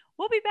like,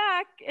 we'll be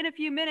back in a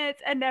few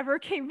minutes, and never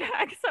came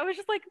back. So I was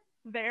just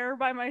there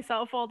by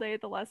myself all day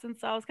at the lessons.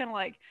 So I was kind of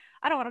like,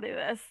 I don't want to do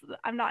this.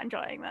 I'm not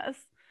enjoying this.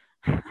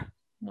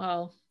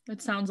 Well,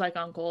 it sounds like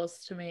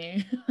uncles to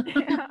me.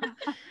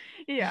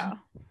 Yeah.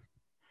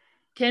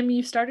 Kim,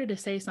 you started to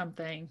say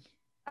something.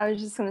 I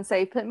was just going to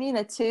say, put me in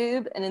a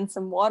tube and in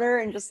some water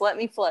and just let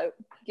me float.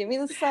 Give me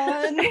the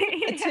sun,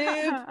 a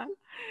tube.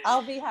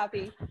 I'll be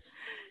happy.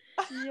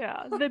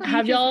 Yeah. The beach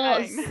Have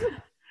y'all?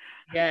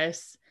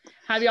 Yes.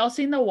 Have y'all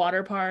seen the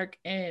water park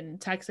in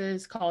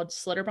Texas called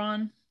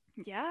Schlitterbahn?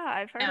 Yeah,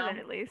 I've heard of it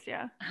at least.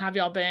 Yeah. Have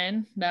y'all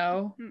been?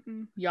 No.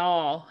 Mm-mm.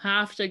 Y'all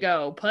have to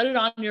go. Put it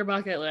on your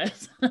bucket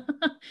list.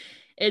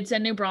 It's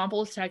in New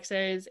Braunfels,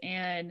 Texas,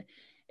 and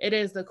it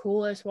is the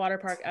coolest water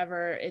park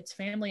ever. It's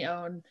family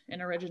owned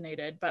and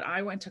originated, but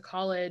I went to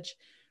college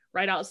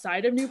right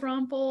outside of New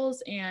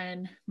Braunfels,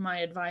 and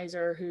my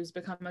advisor, who's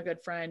become a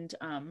good friend,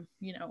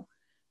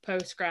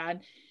 post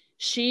grad,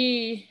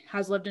 she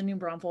has lived in New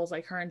Braunfels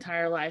her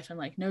entire life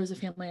and knows the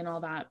family and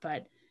all that.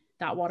 But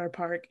that water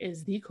park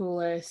is the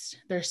coolest.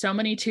 There's so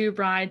many tube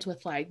rides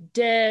with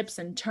dips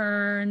and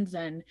turns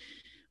and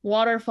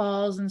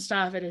waterfalls and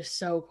stuff. It is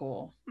so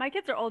cool. My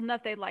kids are old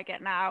enough they'd like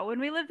it now. When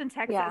we lived in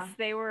Texas,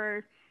 they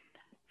were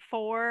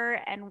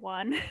 4 and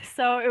 1,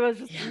 so it was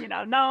just no,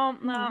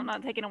 I'm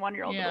not taking a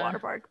 1-year-old to the water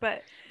park.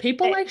 But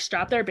people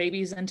strap their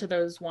babies into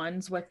those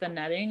ones with the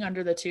netting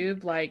under the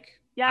tube.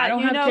 Yeah, I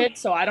don't have kids,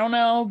 so I don't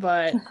know,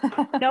 but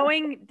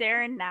knowing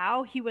Darren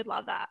now, he would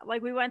love that.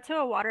 We went to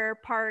a water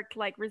park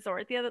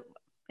resort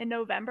in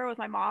November with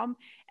my mom,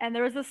 and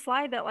there was a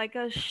slide that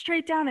goes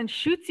straight down and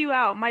shoots you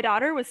out. My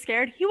daughter was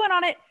scared. He went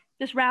on it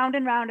just round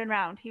and round and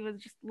round. He was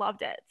just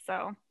loved it.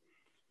 So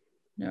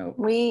no,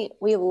 we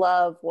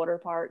love water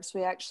parks.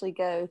 We actually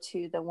go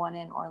to the one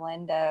in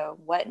Orlando,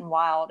 Wet and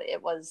Wild.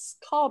 It was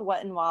called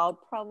Wet and Wild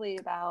probably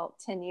about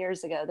 10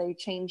 years ago. They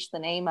changed the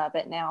name of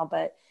it now,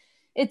 but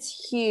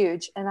it's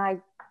huge,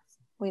 and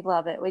we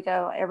love it. We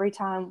go every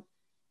time.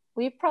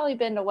 We've probably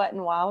been to Wet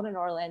and Wild in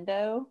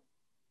Orlando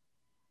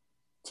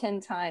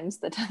 10 times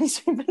the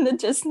times we've been to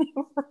Disney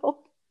World.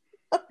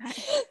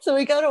 So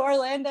we go to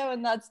Orlando,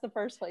 and that's the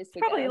first place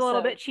we probably go. Probably a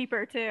little bit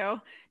cheaper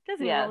too.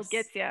 Disney World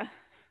gets you.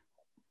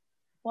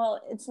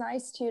 Well, it's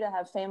nice too to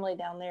have family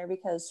down there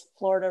because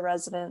Florida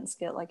residents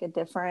get a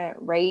different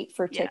rate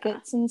for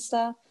tickets and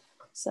stuff.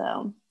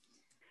 So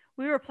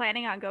we were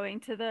planning on going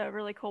to the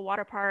really cool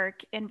water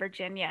park in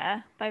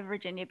Virginia by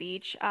Virginia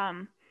Beach.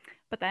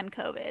 But then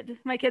COVID.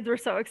 My kids were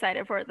so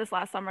excited for it this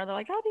last summer. They're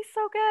like, "That'll be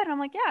so good." And I'm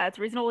like, "Yeah, it's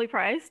reasonably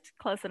priced,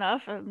 close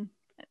enough, and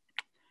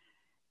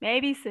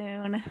maybe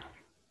soon."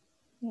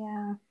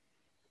 Yeah.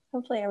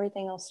 Hopefully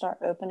everything will start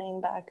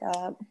opening back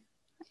up.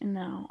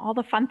 No, all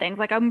the fun things.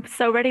 Like I'm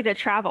so ready to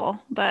travel,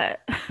 but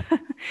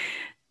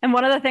and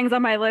one of the things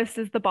on my list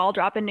is the ball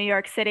drop in New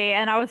York City.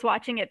 And I was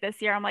watching it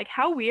this year. I'm like,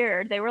 how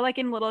weird. They were like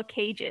in little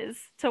cages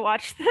to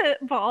watch the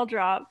ball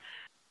drop.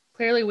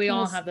 Clearly, we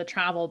all have the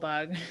travel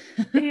bug.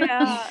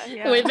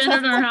 Yeah. We've been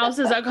in our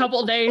houses a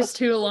couple days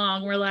too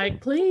long. We're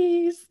like,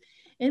 please,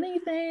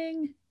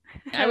 anything.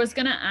 I was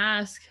going to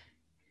ask,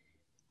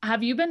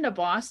 have you been to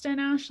Boston,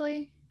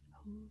 Ashley?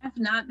 I've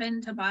not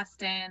been to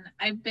Boston.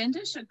 I've been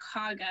to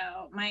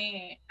Chicago.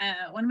 My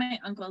one of my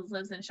uncles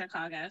lives in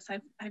Chicago, so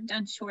I've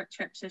done short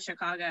trips to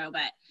Chicago,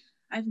 but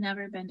I've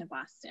never been to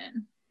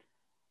Boston.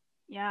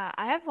 Yeah,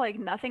 I have like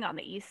nothing on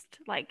the east,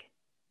 like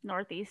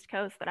northeast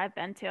coast that I've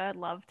been to. I'd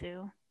love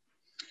to.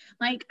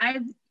 Like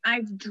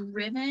I've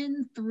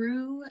driven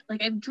through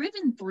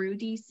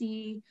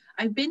DC.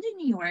 I've been to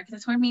New York.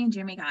 That's where me and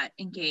Jimmy got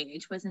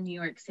engaged, was in New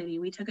York City.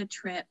 We took a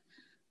trip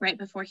right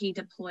before he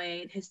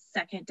deployed, his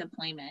second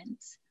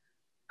deployment.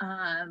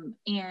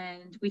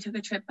 And we took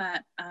a trip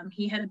up.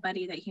 He had a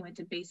buddy that he went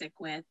to basic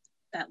with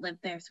that lived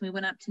there. So we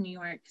went up to New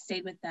York,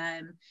 stayed with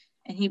them,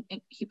 and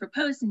he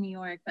proposed in New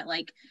York, but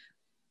like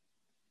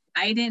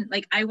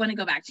I want to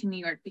go back to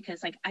New York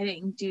because like I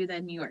didn't do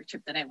the New York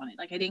trip that I wanted.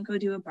 Like I didn't go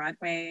do a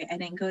Broadway. I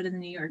didn't go to the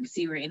New York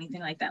Zoo or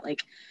anything like that.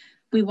 Like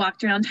we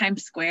walked around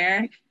Times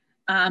Square.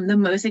 The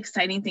most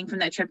exciting thing from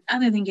that trip,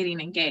 other than getting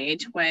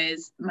engaged,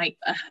 was my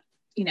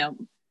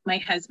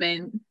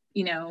husband,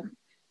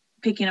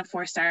 picking a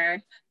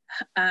 4-star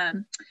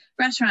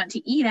restaurant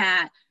to eat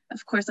at.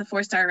 Of course, a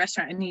 4-star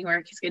restaurant in New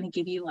York is going to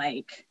give you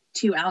like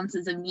 2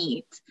 ounces of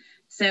meat.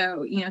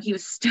 So, he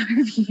was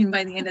starving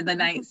by the end of the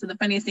night. So the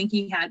funniest thing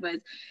he had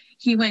was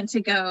he went to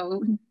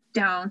go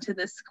down to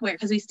the square,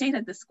 because we stayed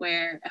at the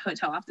square, a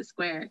hotel off the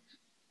square.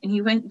 And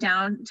he went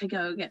down to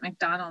go get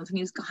McDonald's, and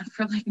he was gone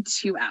for like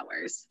 2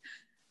 hours.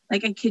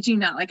 Like, I kid you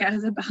not, like I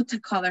was about to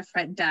call their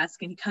front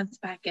desk, and he comes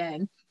back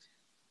in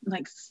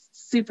like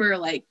super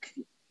like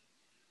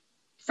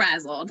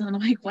frazzled. And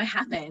I'm like, what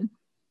happened?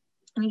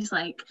 And he's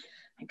like,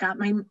 I got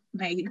my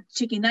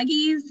chicken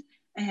nuggies.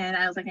 And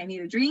I was like, I need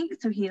a drink.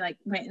 So he like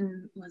went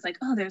and was like,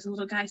 oh, there's a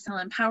little guy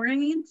selling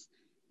Powerades.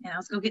 And I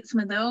was go get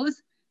some of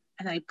those.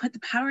 And I put the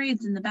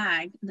Powerades in the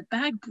bag. And the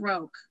bag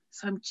broke.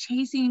 So I'm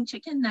chasing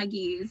chicken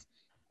nuggies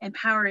and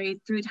Powerade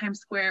through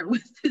Times Square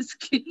with this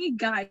skinny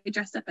guy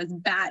dressed up as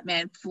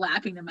Batman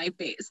flapping in my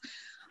face.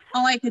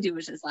 All I could do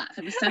was just laugh.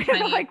 It was so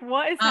funny. Like,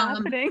 what is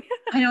happening?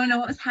 I don't know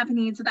what was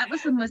happening. So that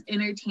was the most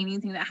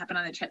entertaining thing that happened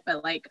on the trip.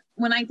 But like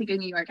when I think of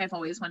New York, I've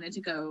always wanted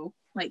to go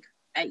like,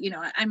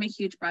 I'm a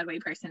huge Broadway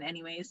person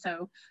anyway.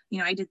 So,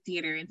 I did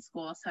theater in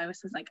school. So I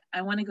was just like,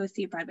 I want to go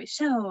see a Broadway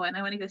show, and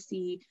I want to go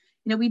see,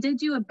 we did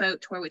do a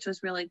boat tour, which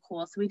was really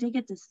cool. So we did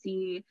get to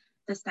see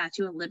the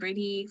Statue of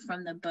Liberty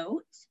from the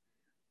boat.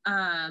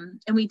 And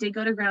we did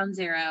go to Ground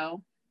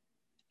Zero,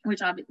 which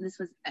this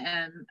was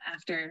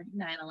after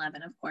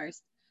 9/11, of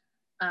course.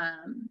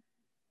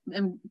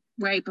 And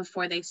right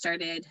before they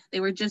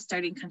were just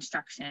starting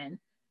construction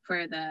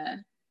for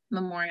the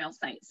memorial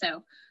site.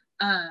 So,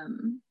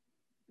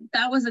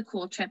 that was a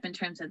cool trip in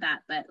terms of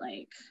that, but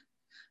like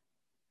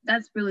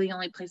that's really the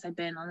only place I've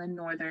been on the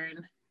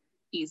northern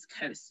East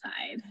Coast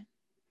side.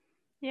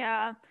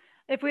 Yeah,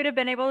 if we'd have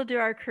been able to do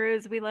our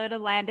cruise, we would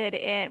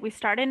have we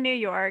started in New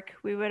York,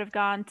 we would have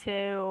gone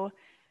to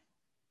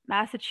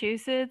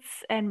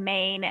Massachusetts and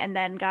Maine, and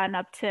then gotten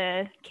up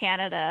to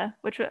Canada,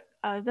 which would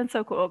have been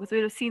so cool because we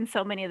would have seen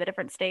so many of the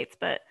different states.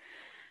 But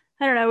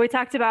I don't know, we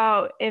talked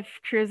about if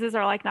cruises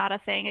are like not a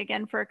thing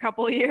again for a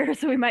couple of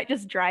years, we might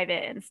just drive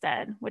it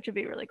instead, which would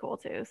be really cool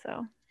too.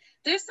 So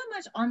there's so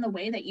much on the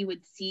way that you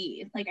would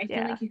see. Like I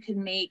feel like you could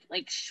make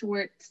like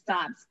short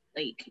stops,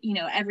 like,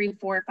 every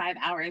 4 or 5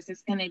 hours,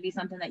 there's going to be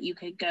something that you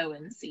could go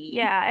and see.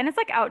 Yeah, and it's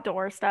like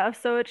outdoor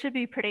stuff, so it should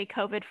be pretty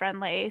COVID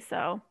friendly.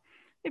 So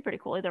it'd be pretty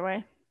cool either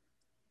way.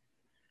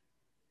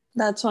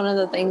 That's one of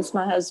the things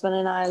my husband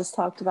and I has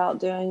talked about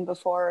doing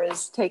before,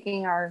 is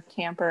taking our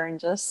camper and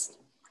just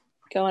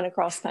going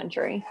across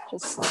country,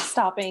 just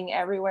stopping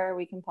everywhere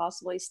we can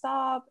possibly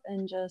stop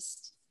and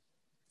just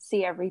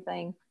see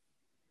everything.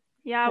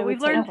 Yeah,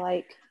 we've learned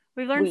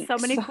so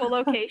many cool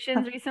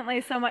locations recently.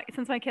 So much,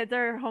 since my kids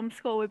are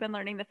homeschooled, we've been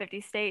learning the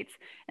 50 states.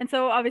 And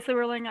so obviously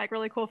we're learning like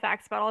really cool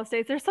facts about all the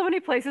states. There's so many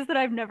places that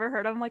I've never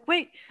heard of. I'm like,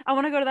 wait, I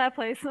want to go to that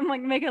place. I'm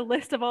like, make a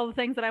list of all the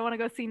things that I want to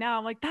go see now.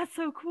 I'm like, that's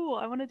so cool.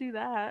 I want to do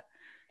that.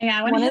 Yeah,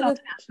 I want to hit all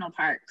the national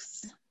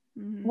parks.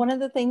 Mm-hmm. One of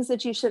the things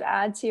that you should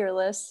add to your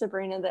list,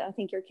 Sabrina, that I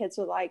think your kids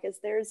would like, is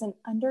there's an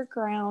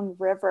underground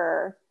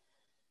river.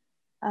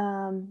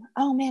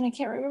 Oh man, I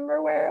can't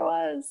remember where it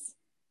was.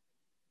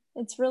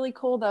 It's really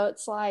cool though.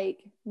 It's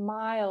like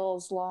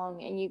miles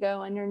long, and you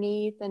go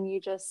underneath, and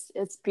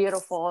it's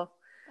beautiful.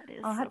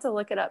 I'll have to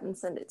look it up and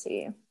send it to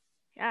you.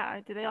 Yeah.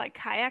 Do they like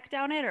kayak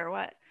down it or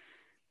what?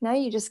 No,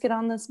 you just get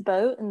on this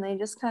boat and they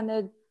just kind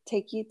of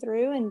take you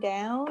through and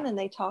down, and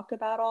they talk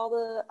about all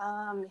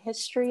the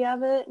history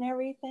of it and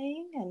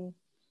everything. And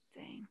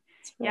Dang.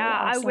 it's really Yeah,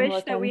 I awesome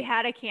wish that we looking.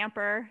 had a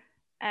camper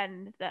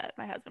and that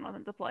my husband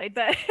wasn't deployed,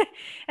 but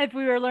if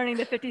we were learning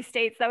the 50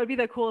 states, that would be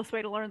the coolest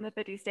way to learn the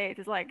 50 states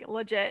is like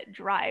legit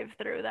drive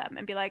through them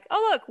and be like,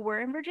 oh, look,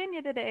 we're in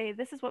Virginia today.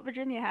 This is what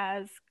Virginia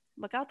has.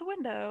 Look out the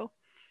window.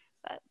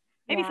 But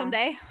maybe Yeah.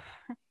 someday.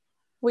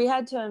 We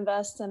had to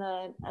invest in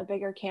a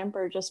bigger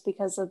camper just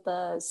because of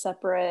the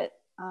separate,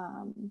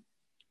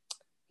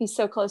 he's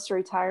so close to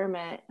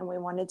retirement, and we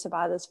wanted to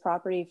buy this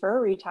property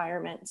for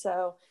retirement.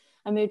 So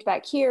I moved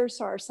back here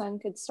so our son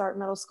could start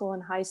middle school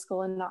and high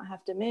school and not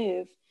have to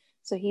move.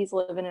 So he's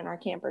living in our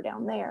camper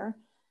down there.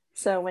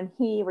 So when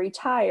he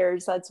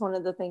retires, that's one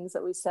of the things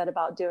that we said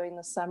about doing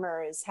the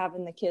summer is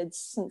having the kids,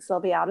 since they'll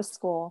be out of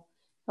school,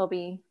 he'll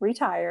be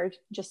retired,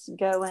 just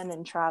go in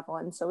and travel.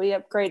 And so we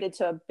upgraded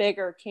to a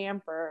bigger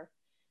camper.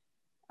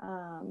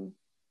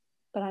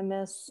 But I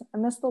miss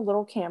the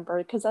little camper,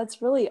 because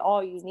that's really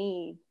all you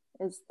need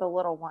is the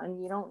little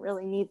one. You don't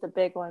really need the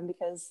big one,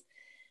 because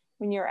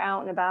when you're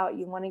out and about,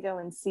 you want to go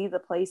and see the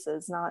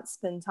places, not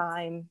spend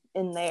time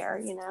in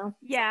there, you know?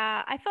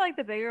 Yeah, I feel like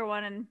the bigger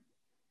one, and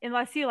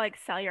unless you like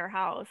sell your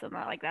house and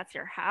like that's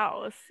your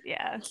house,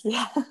 yeah.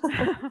 Yeah.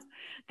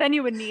 Then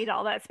you would need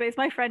all that space.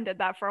 My friend did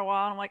that for a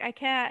while. And I'm like, I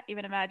can't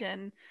even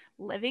imagine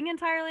living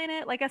entirely in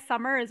it. Like a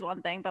summer is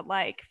one thing, but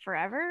like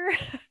forever.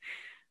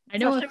 I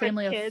know a Especially with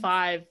family of kids.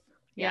 5.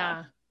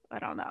 Yeah. I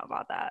don't know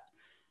about that.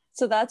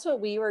 So that's what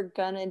we were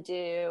gonna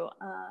do.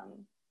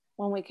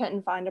 When we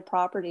couldn't find a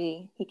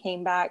property, he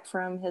came back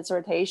from his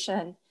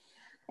rotation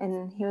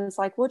and he was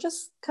like, well,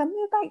 just come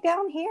move back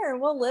down here and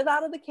we'll live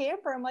out of the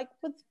camper. I'm like,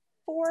 with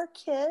 4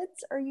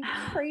 kids, are you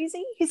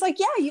crazy? He's like,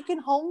 yeah, you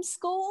can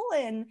homeschool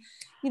and,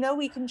 you know,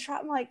 we can try.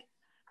 I'm like,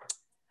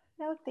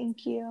 no,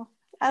 thank you.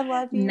 I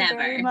love you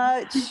very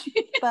much,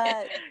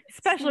 but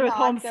especially with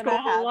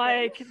homeschool,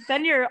 like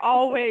then you're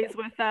always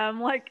with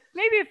them. Like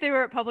maybe if they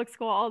were at public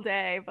school all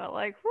day, but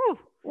like, whew.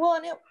 Well,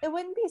 and it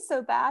wouldn't be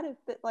so bad if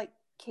like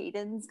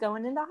Caden's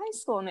going into high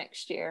school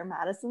next year,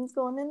 Madison's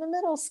going into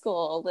middle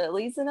school,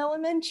 Lily's in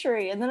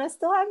elementary, and then I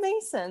still have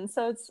Mason.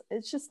 So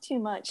it's just too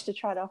much to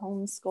try to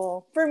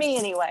homeschool for me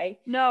anyway.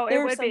 No, there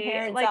it are would some be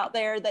parents like, out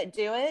there that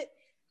do it.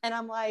 And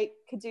I'm like,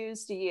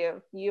 kudos to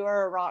you. You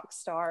are a rock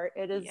star.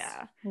 It is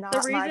not the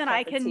reason my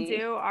I cup of can tea.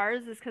 do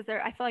ours is because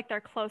I feel like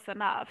they're close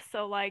enough.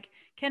 So like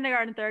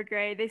kindergarten, 3rd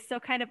grade, they still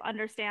kind of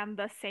understand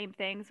the same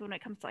things when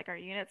it comes to like our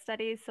unit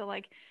studies. So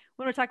like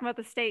when we're talking about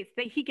the states,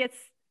 he gets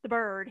the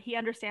bird, he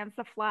understands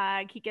the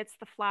flag, he gets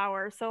the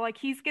flower. So like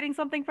he's getting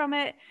something from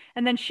it.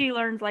 And then she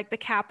learns like the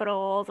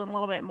capitals and a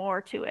little bit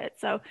more to it.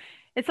 So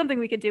it's something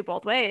we could do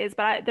both ways,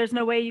 but there's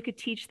no way you could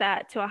teach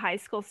that to a high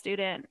school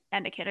student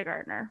and a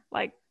kindergartner.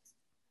 Like,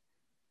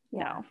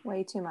 no,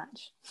 way too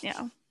much.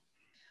 Yeah.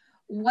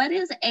 What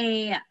is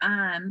a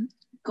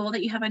goal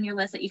that you have on your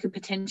list that you could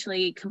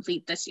potentially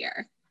complete this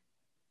year?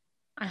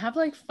 I have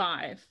like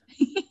 5.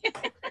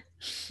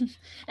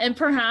 And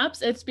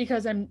perhaps it's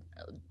because I'm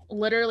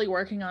literally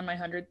working on my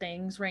 100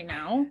 things right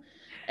now.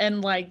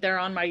 And like they're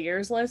on my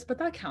years list, but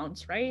that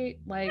counts, right?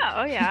 Like,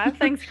 oh yeah,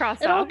 things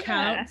crossed it off. all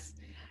counts.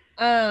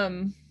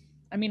 Yeah.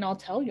 I mean, I'll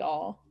tell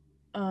y'all.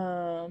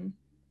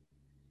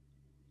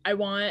 I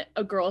want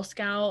a Girl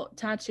Scout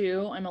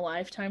tattoo. I'm a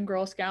lifetime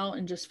Girl Scout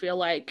and just feel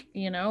like,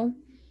 you know,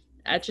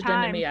 etched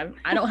into me.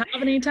 I don't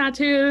have any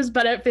tattoos,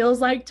 but it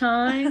feels like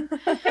time.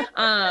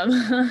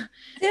 Ashley,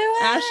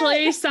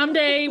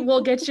 someday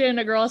we'll get you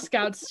into Girl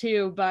Scouts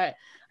too, but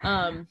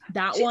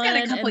that She's one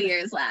got a couple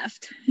years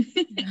left.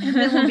 And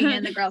then we'll be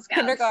in the Girl Scouts.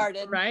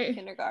 Kindergarten. Right?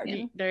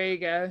 Kindergarten. There you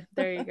go.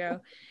 There you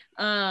go.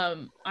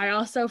 I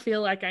also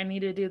feel like I need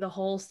to do the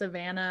whole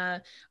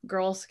Savannah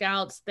Girl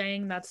Scouts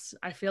thing.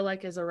 I feel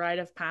like is a rite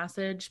of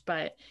passage,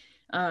 but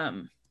I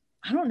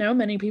don't know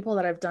many people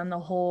that have done the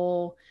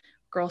whole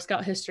Girl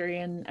Scout history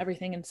and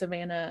everything in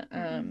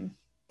Savannah.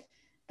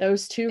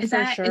 Those two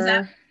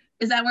sure.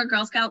 Is that where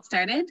Girl Scouts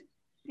started?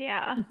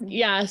 Yeah.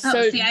 Yeah.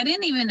 So see, I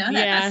didn't even know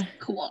that. Yeah. That's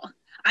cool.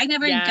 I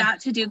never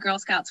got to do Girl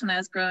Scouts when I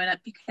was growing up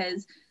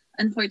because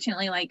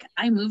unfortunately, like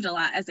I moved a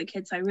lot as a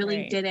kid, so I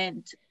really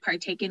didn't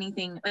partake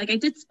anything. Like I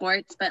did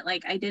sports, but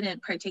like I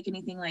didn't partake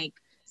anything like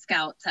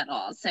Scouts at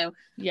all. So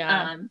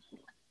I'm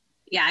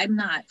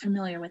not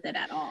familiar with it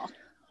at all.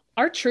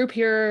 Our troop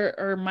here,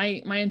 or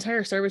my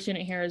entire service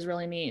unit here, is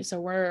really neat. So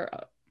we're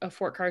a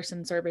Fort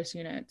Carson service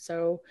unit.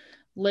 So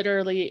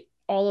literally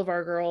all of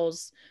our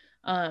girls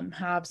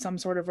have some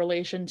sort of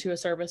relation to a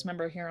service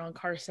member here on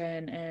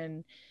Carson,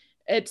 and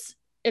it's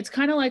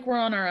kind of like we're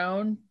on our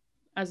own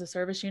as a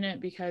service unit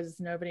because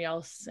nobody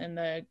else in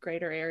the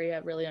greater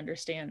area really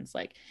understands.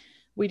 Like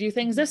we do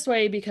things this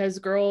way because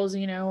girls,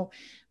 you know,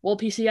 will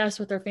PCS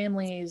with their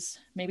families,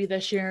 maybe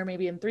this year,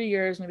 maybe in 3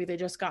 years, maybe they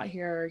just got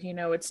here, you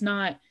know, it's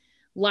not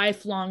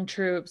lifelong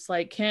troops.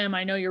 Like Kim,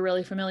 I know you're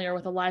really familiar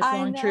with a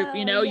lifelong troop,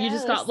 you know, you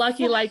just got yes.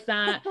 lucky like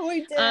that.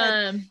 We did.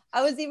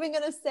 I was even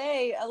going to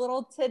say a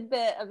little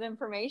tidbit of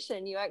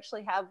information. You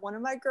actually have one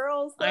of my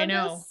girls that I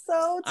know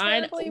so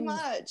terribly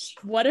much.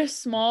 What a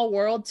small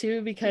world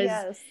too, because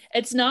yes.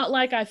 it's not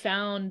like I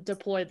found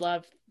deployed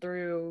love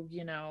through,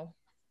 you know,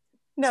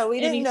 no, we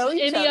didn't know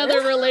any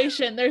other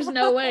relation. There's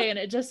no way. And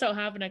it just so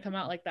happened to come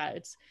out like that.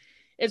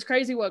 It's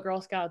crazy what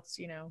Girl Scouts,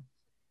 you know,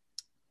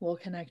 will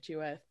connect you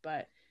with.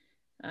 But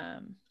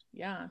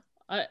yeah.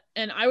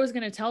 And I was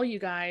going to tell you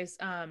guys,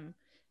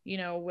 you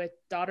know, with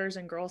Daughters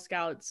and Girl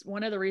Scouts,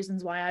 one of the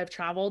reasons why I've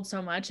traveled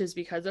so much is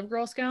because of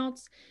Girl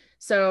Scouts.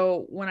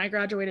 So when I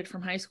graduated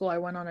from high school, I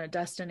went on a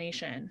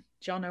destination.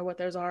 Do y'all know what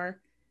those are?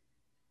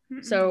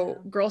 So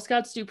Girl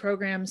Scouts do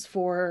programs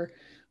for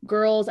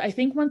girls. I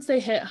think once they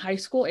hit high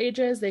school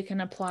ages, they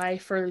can apply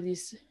for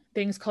these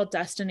things called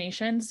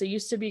destinations. They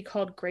used to be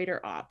called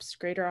greater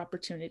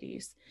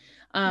opportunities.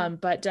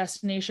 But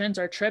destinations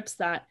are trips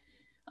that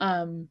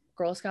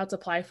Girl Scouts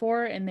apply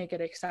for, and they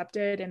get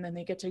accepted, and then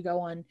they get to go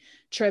on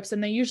trips,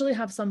 and they usually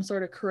have some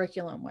sort of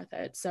curriculum with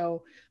it.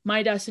 So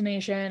my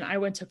destination, I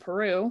went to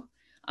Peru,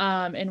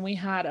 and we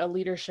had a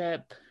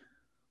leadership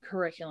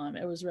curriculum.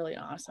 It was really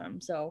awesome.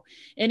 So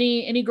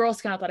any Girl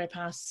Scout that I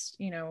pass,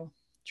 you know,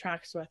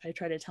 tracks with, I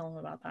try to tell them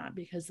about that,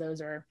 because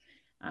those are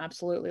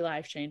absolutely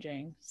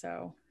life-changing.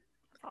 So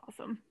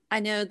awesome.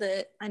 I know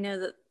that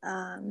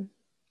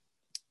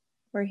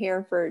we're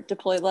here for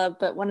Deploy Love,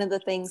 but one of the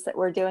things that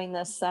we're doing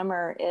this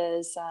summer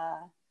is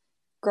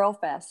Girl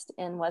Fest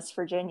in West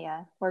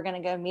Virginia. We're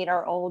going to go meet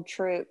our old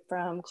troop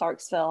from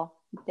Clarksville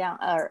down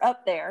or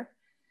up there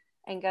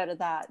and go to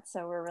that.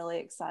 So we're really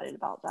excited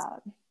about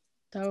that.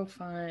 So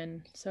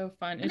fun. It's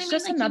and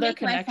just another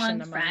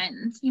connection.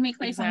 Friends. You make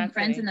lifelong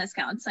friends in the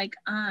Scouts. Like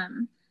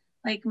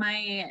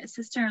my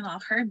sister-in-law,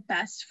 her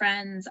best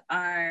friends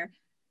are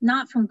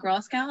not from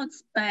Girl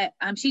Scouts, but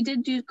she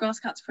did do Girl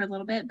Scouts for a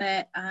little bit,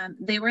 but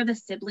they were the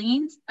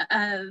siblings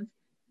of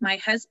my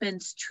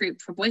husband's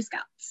troop for Boy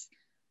Scouts.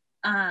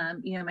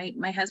 You know,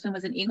 my husband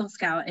was an Eagle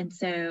Scout, and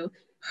so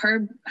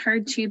her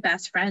two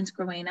best friends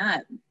growing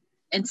up,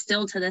 and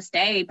still to this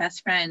day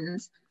best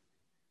friends,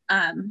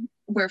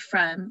 were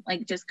from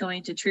like just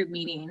going to troop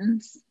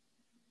meetings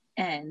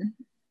and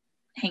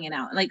hanging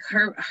out. Like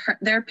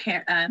their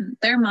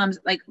moms,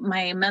 like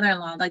my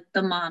mother-in-law, like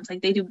the moms,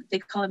 like they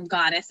call them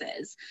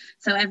goddesses.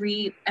 So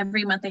every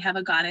month they have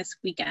a goddess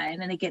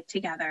weekend, and they get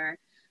together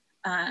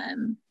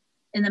in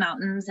the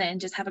mountains and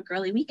just have a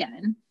girly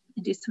weekend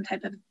and do some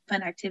type of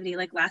fun activity.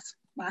 Like last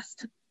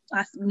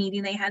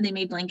meeting they had, they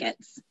made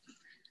blankets.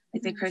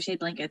 Like they crocheted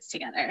blankets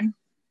together.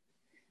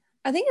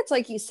 I think it's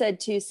like you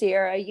said too,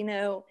 Sierra, you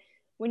know,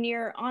 when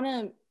you're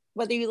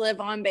whether you live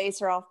on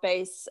base or off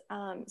base,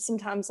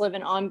 sometimes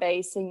living on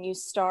base and you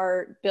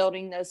start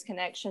building those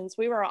connections.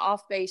 We were an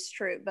off base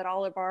troop, but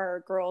all of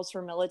our girls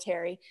were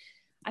military.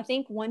 I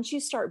think once you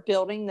start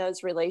building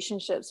those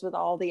relationships with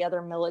all the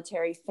other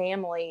military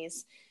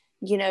families,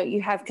 you know,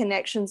 you have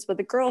connections with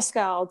the Girl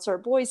Scouts or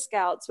Boy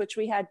Scouts, which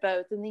we had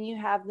both. And then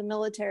you have the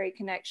military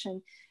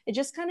connection. It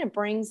just kind of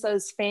brings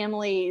those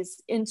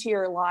families into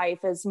your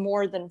life as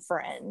more than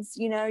friends.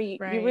 You know, you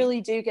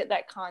really do get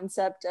that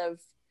concept of,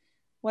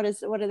 what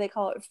do they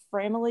call it?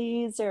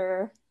 Families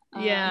or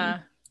yeah.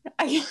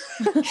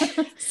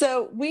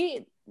 So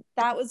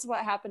that was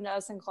what happened to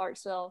us in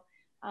Clarksville.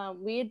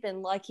 We had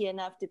been lucky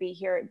enough to be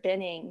here at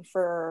Benning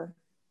for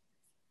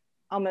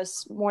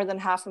almost more than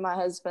half of my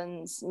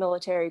husband's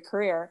military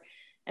career.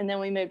 And then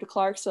we moved to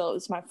Clarksville. It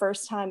was my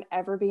first time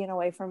ever being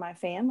away from my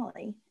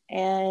family.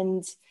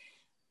 And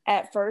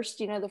at first,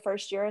 you know, the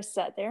first year I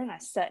sat there and I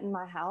sat in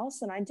my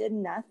house and I did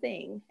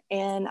nothing.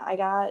 And I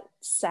got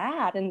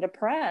sad and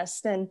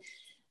depressed. And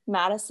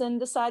Madison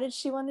decided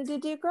she wanted to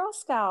do Girl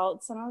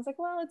Scouts. And I was like,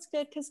 well, it's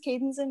good because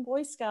Caden's in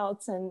Boy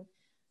Scouts. And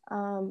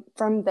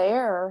from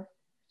there,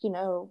 you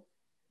know,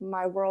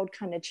 my world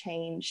kind of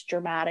changed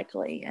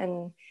dramatically.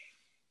 And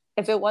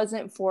if it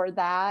wasn't for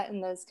that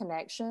and those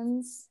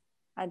connections,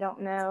 I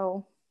don't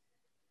know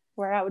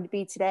where I would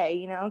be today,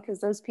 you know, because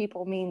those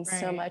people mean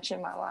so much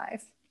in my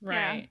life.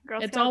 Right. Yeah,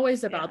 it's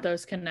always about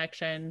those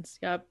connections.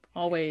 Yep.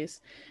 Always.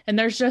 And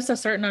there's just a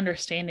certain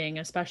understanding,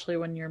 especially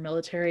when you're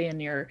military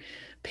and your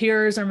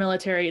peers are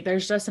military.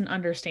 There's just an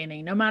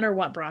understanding. No matter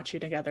what brought you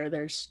together,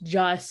 there's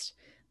just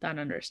that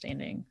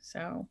understanding.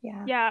 So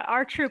yeah,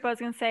 our troop, I was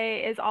gonna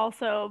say, is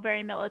also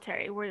very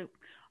military.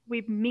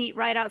 We meet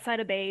right outside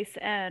of base,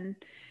 and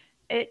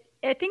I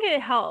think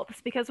it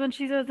helps because when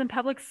she was in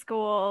public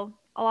school,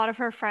 a lot of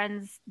her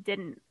friends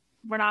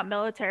were not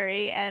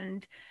military,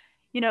 and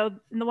you know,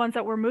 the ones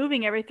that were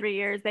moving every 3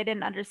 years, they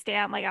didn't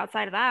understand, like,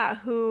 outside of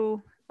that,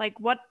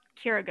 what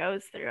Kira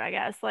goes through, I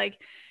guess. Like,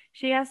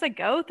 she has to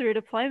go through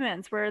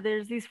deployments where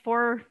there's these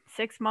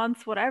 4-6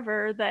 months,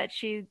 whatever, that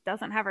she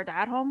doesn't have her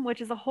dad home,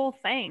 which is a whole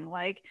thing.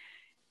 Like,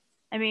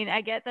 I mean,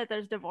 I get that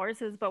there's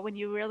divorces, but when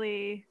you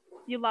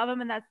love them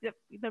and that's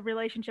the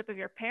relationship of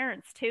your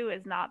parents too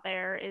is not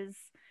there,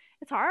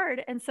 it's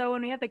hard. And so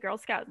when we have the Girl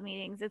Scout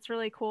meetings, it's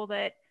really cool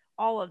that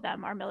all of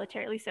them are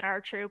military, at least in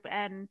our troop,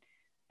 and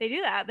they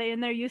do that.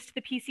 They're used to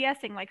the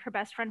PCSing. Like her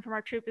best friend from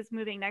our troop is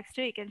moving next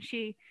week, and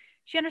she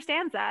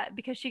understands that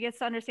because she gets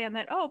to understand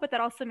that, oh, but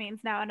that also means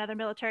now another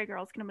military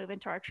girl is going to move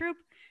into our troop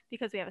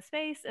because we have a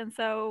space. And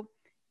so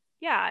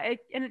yeah,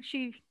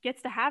 she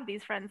gets to have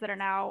these friends that are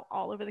now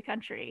all over the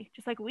country,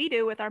 just like we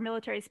do with our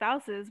military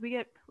spouses.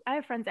 I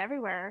have friends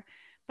everywhere,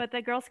 but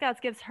the Girl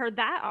Scouts gives her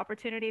that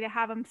opportunity to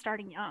have them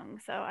starting young.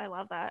 So I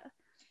love that.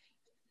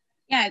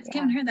 Yeah, it's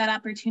given her that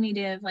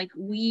opportunity of like,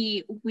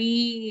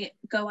 we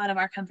go out of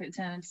our comfort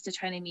zones to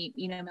try to meet,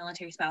 you know,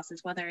 military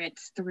spouses, whether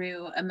it's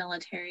through a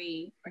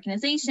military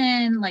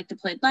organization like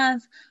Deployed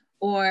Love,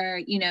 or,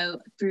 you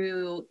know,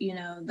 through, you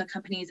know, the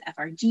company's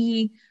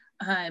FRG.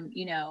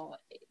 You know,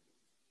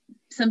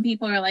 some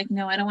people are like,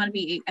 no, I don't want to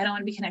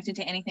be connected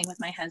to anything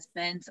with my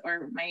husband's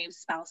or my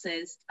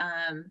spouse's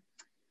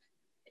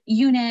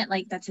unit,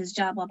 like that's his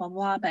job, blah blah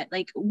blah. But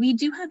like, we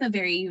do have a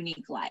very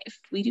unique life.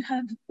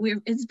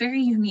 It's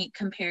very unique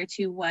compared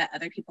to what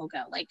other people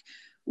go. Like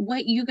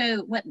what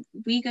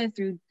we go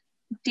through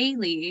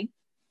daily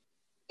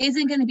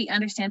isn't going to be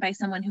understood by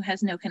someone who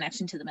has no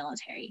connection to the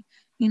military.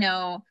 You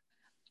know,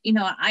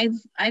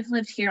 I've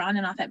lived here on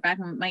and off at Bragg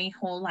my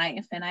whole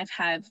life, and I've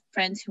had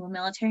friends who were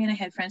military, and I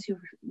had friends who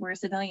were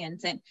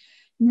civilians, and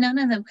none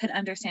of them could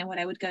understand what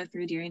I would go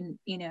through during,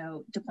 you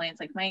know, deployments.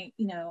 Like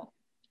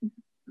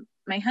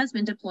my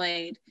husband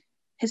deployed,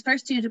 his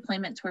first 2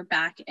 deployments were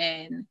back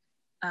in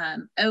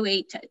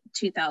 08 to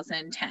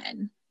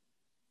 2010.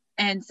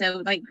 And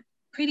so like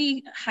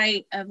pretty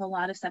height of a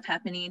lot of stuff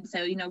happening.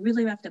 So, you know,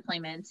 really rough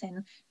deployments,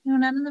 and, you know,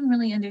 none of them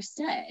really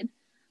understood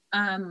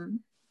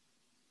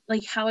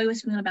like how I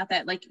was feeling about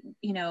that. Like,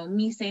 you know,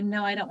 me saying,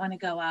 no, I don't want to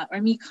go out,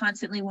 or me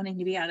constantly wanting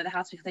to be out of the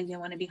house because I didn't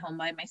want to be home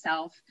by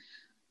myself.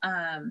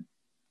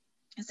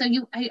 So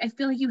I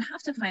feel like you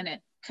have to find a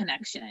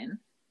connection.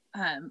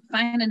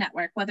 Find a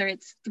network, whether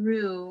it's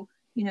through,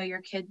 you know,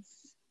 your kids'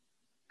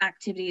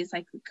 activities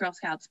like Girl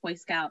Scouts, Boy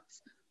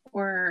Scouts,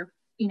 or,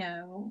 you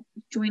know,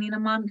 joining a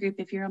mom group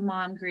if you're a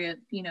mom group,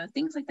 you know,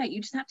 things like that.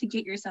 You just have to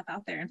get yourself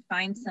out there and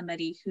find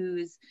somebody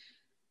who's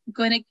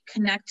going to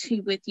connect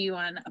with you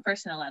on a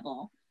personal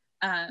level,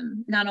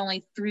 not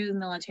only through the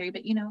military,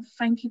 but, you know,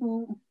 find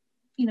people,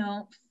 you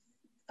know,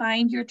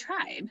 find your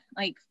tribe,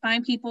 like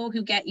find people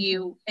who get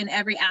you in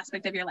every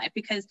aspect of your life,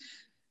 because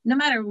no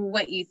matter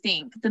what you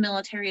think, the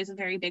military is a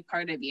very big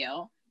part of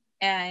you.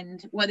 And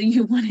whether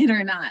you want it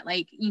or not,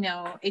 like, you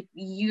know, if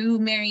you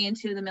marry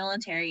into the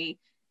military,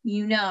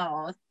 you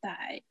know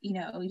that, you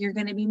know, you're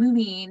going to be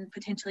moving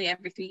potentially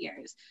every 3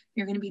 years.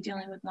 You're going to be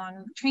dealing with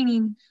long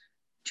training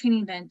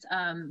events.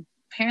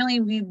 Apparently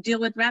we deal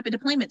with rapid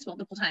deployments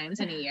multiple times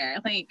in a year.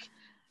 Like,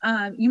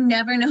 you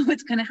never know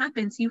what's going to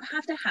happen. So you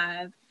have to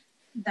have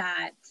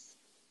that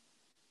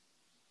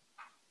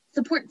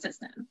support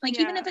system. Like,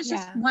 even if it's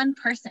just one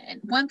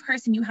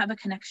person you have a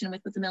connection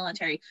with the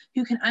military,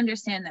 who can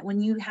understand that when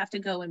you have to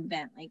go and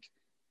vent, like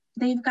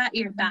they've got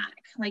your back,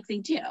 like they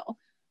do.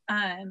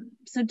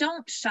 So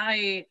don't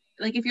shy,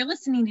 like if you're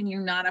listening and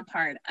you're not a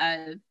part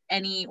of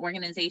any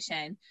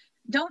organization,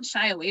 don't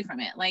shy away from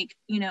it. Like,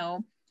 you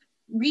know,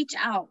 reach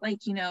out,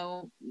 like, you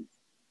know,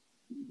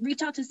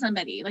 reach out to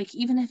somebody, like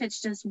even if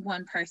it's just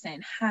one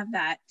person, have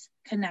that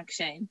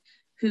connection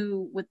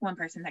with one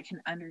person that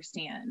can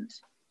understand.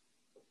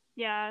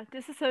 Yeah,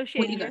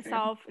 disassociating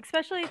yourself,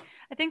 especially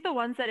I think the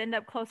ones that end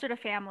up closer to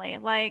family.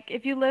 Like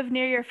if you live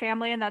near your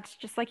family and that's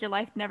just like your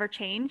life never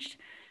changed.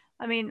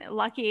 I mean,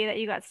 lucky that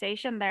you got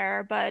stationed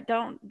there, but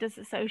don't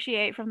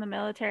disassociate from the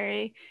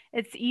military.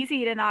 It's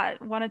easy to not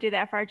want to do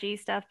the FRG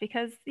stuff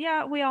because,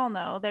 yeah, we all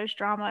know there's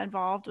drama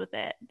involved with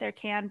it. There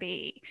can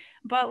be.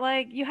 But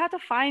like you have to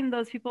find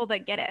those people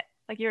that get it.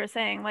 Like you were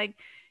saying, like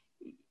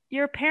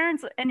your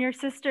parents and your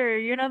sister,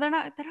 you know, they're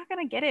not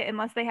going to get it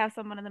unless they have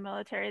someone in the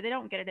military. They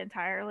don't get it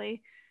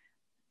entirely.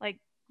 Like,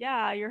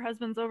 yeah, your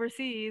husband's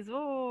overseas.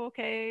 Oh,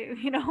 okay.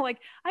 You know, like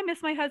I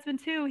miss my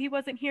husband too. He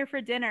wasn't here for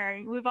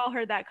dinner. We've all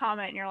heard that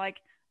comment and you're like,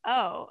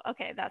 oh,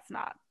 okay, that's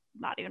not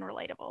even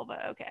relatable,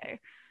 but okay.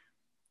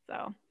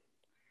 So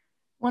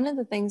one of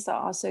the things to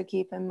also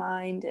keep in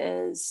mind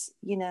is,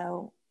 you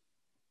know,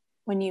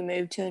 when you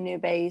move to a new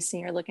base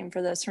and you're looking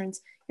for those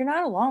friends, you're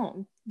not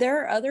alone.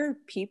 There are other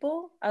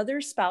people,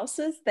 other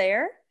spouses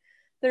there.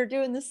 They're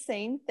doing the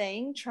same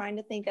thing, trying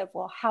to think of,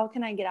 well, how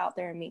can I get out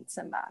there and meet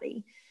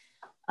somebody?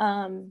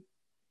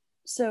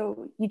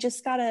 So you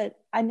just gotta,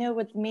 I know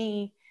with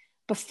me,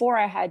 before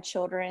I had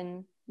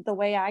children, the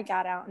way I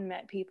got out and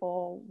met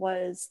people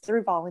was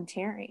through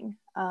volunteering.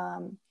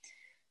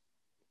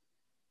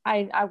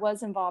 I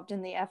was involved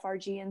in the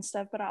FRG and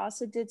stuff, but I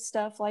also did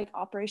stuff like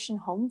Operation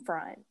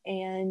Homefront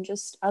and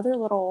just other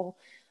little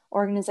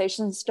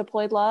organizations.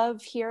 Deployed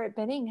Love here at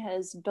Benning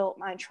has built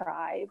my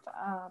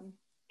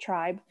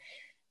tribe.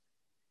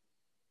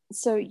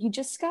 So you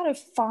just got to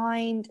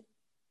find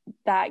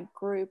that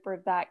group or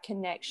that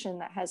connection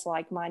that has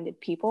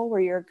like-minded people where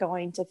you're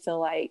going to feel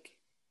like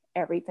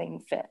everything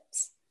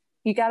fits.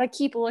 You got to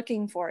keep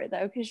looking for it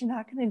though, because you're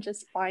not going to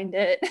just find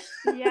it.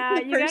 Yeah,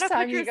 the you first gotta put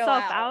time you go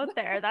yourself out. out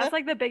there. That's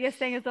like the biggest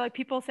thing is like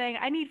people saying,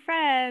 I need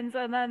friends,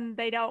 and then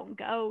they don't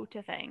go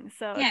to things.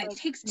 So Yeah, it's it like,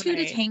 takes two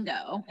to Right.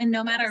 tango. And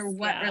no matter Yes.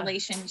 what Yeah.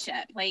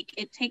 relationship, like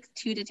it takes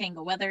two to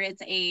tango, whether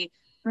it's a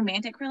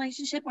romantic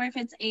relationship or if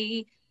it's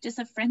just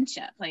a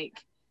friendship,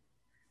 like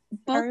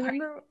both parties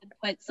remember, have to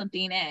put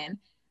something in.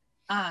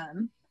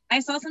 I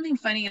saw something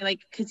funny,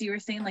 like, because you were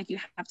saying like you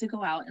have to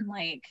go out and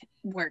like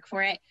work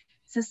for it.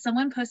 So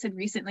someone posted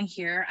recently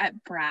here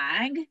at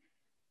Bragg,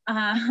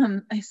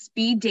 a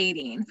speed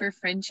dating for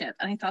friendship,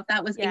 and I thought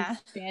that was Yeah.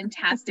 a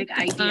fantastic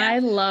idea. I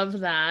love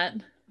that.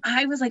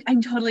 I was like,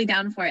 I'm totally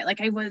down for it. Like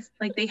I was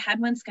like, they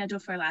had one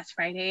scheduled for last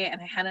Friday and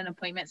I had an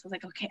appointment. So I was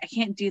like, okay, I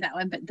can't do that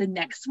one, but the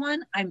next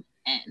one I'm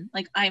in,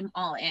 like, I'm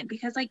all in,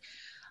 because like,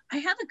 I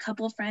have a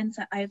couple friends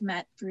that I've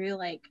met through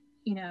like,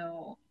 you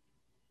know,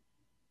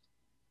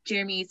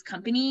 Jeremy's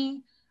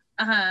company.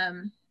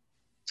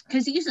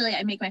 Because usually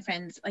I make my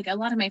friends, like a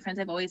lot of my friends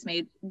I've always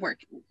made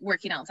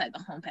working outside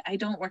the home, but I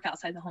don't work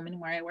outside the home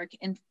anymore. I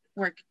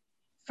work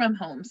from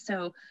home.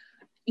 So,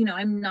 you know,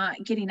 I'm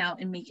not getting out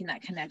and making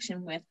that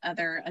connection with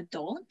other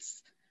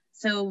adults.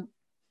 So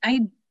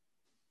I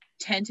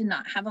tend to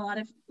not have a lot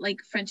of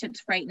like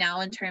friendships right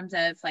now in terms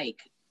of like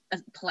a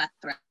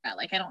plethora.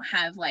 Like I don't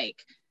have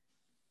like,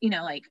 you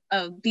know, like,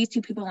 oh, these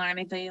two people aren't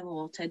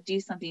available to do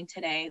something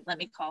today. Let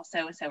me call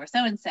so-and-so or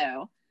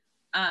so-and-so.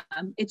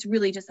 It's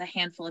really just a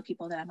handful of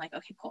people that I'm like,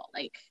 okay, cool.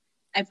 Like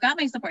I've got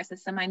my support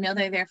system. I know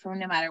they're there for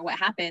no matter what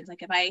happens.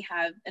 Like if I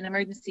have an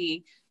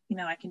emergency, you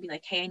know, I can be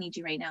like, hey, I need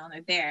you right now. And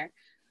they're there.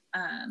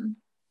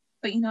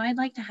 But, you know, I'd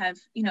like to have,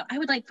 you know, I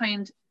would like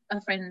find a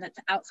friend that's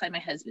outside my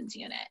husband's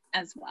unit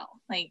as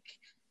well. Like,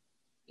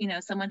 you know,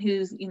 someone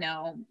who's, you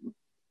know,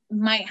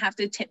 might have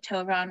to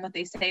tiptoe around what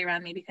they say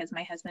around me because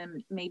my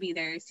husband may be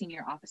their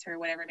senior officer or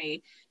whatever it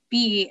may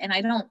be. And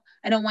I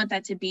don't want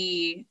that to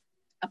be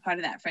a part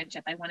of that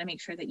friendship. I want to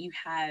make sure that you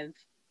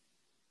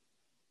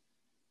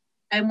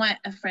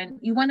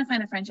want to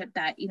find a friendship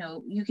that, you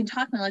know, you can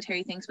talk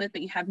military things with,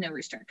 but you have no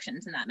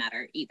restrictions in that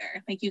matter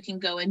either. Like you can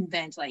go and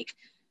vent like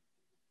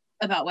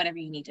about whatever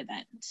you need to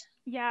vent.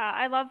 yeah,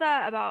 I love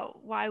that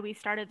about why we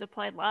started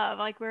Deployed Love.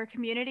 Like we're a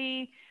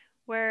community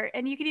where,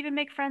 and you can even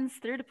make friends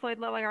through Deployed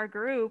Love, like our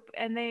group,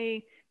 and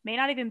they may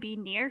not even be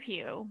near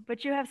you,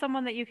 but you have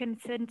someone that you can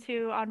send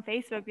to on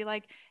Facebook, be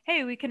like,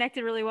 hey, we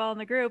connected really well in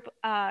the group.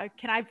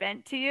 Can I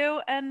vent to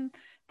you? And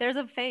there's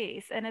a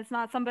face, and it's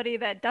not somebody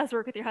that does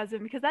work with your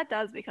husband, because that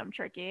does become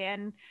tricky.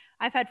 And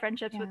I've had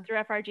friendships with through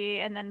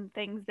FRG, and then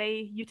things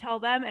you tell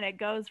them and it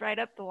goes right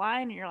up the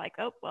line and you're like,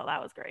 oh, well,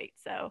 that was great.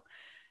 So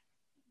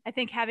I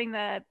think having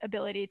the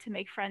ability to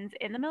make friends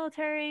in the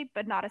military,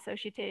 but not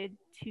associated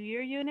to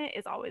your unit,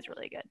 is always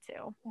really good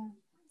too. Yeah.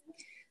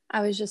 I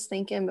was just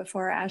thinking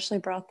before Ashley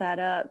brought that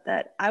up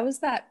that I was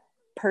that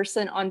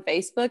person on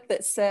Facebook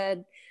that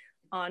said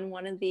on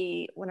when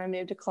I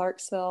moved to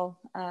Clarksville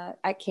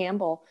at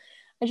Campbell,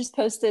 I just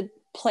posted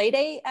play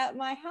date at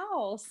my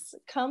house,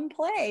 come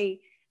play.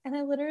 And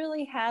I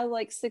literally had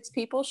like 6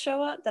 people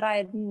show up that I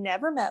had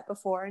never met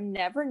before,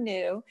 never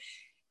knew.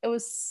 It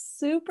was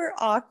super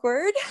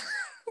awkward.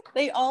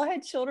 They all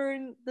had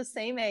children the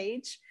same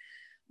age,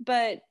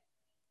 but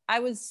I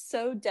was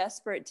so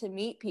desperate to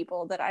meet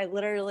people that I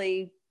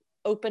literally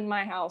opened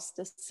my house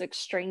to 6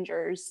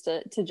 strangers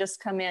to just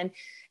come in.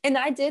 And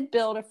I did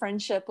build a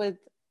friendship with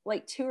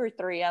like 2 or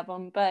 3 of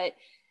them, but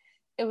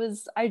it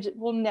was,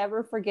 will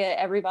never forget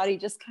everybody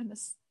just kind of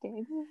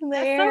standing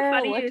there,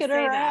 so looking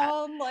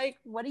around like,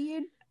 what do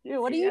you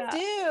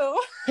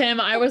do? Kim,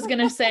 I was going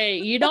to say,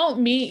 you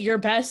don't meet your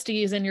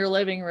besties in your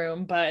living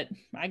room, but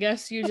I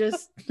guess you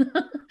just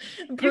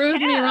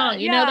proved me wrong.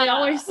 You know, they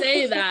always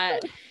say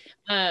that.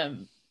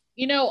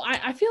 You know,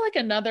 I feel like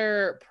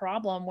another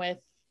problem with,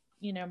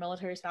 you know,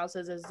 military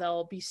spouses is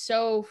they'll be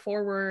so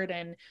forward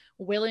and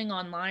willing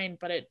online,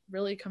 but it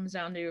really comes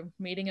down to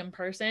meeting in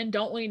person.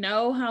 Don't we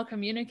know how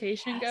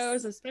communication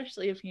goes,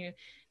 especially if you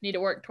need to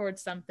work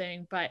towards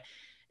something? But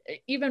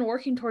even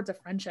working towards a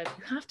friendship,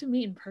 you have to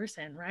meet in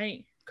person,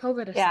 right?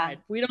 COVID aside,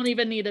 we don't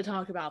even need to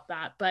talk about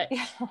that, but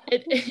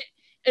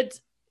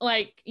it's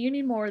like you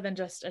need more than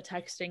just a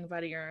texting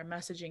buddy or a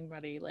messaging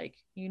buddy. Like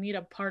you need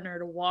a partner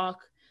to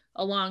walk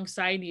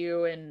alongside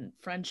you in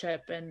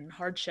friendship and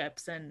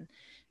hardships and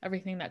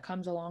everything that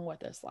comes along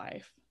with this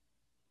life.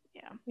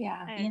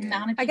 Yeah. The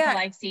amount of people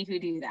I see who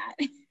do that.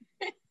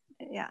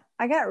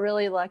 I got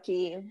really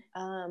lucky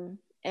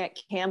at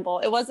Campbell.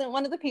 It wasn't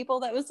one of the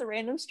people that was the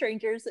random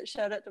strangers that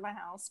showed up to my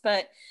house,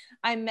 but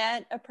I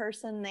met a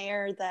person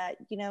there that,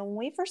 you know, when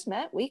we first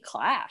met, we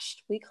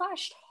clashed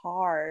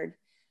hard.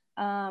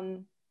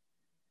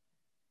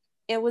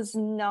 It was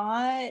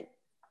not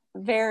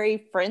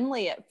very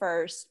friendly at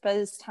first, but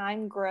as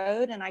time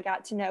growed and I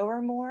got to know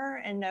her more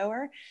and know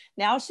her,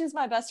 now she's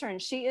my best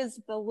friend. She is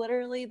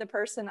literally the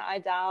person I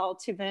dial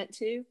to vent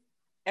to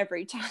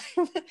every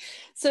time.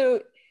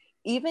 So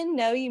even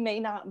though you may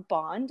not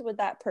bond with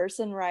that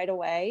person right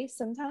away,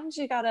 sometimes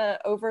you got to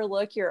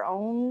overlook your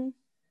own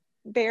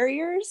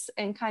barriers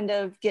and kind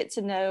of get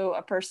to know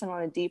a person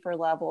on a deeper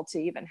level to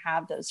even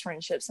have those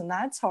friendships. And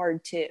that's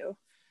hard too.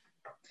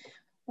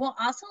 Well,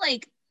 also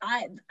like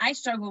I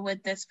struggle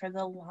with this for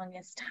the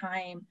longest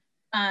time.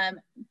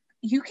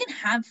 You can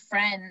have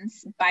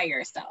friends by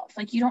yourself.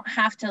 Like, you don't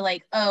have to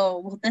like, oh,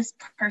 well, this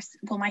person,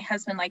 will my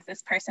husband like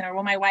this person, or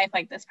will my wife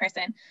like this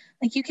person?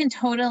 Like, you can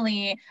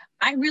totally,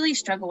 I really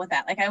struggle with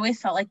that. Like, I always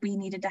felt like we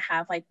needed to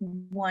have like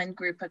one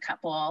group, a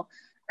couple,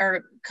 or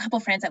a couple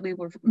friends that we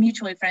were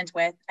mutually friends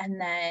with. And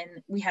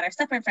then we had our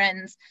separate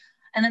friends.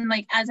 And then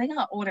like, as I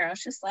got older, I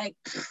was just like,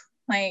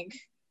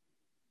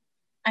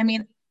 I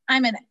mean,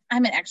 I'm an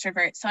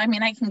extrovert. So, I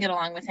mean, I can get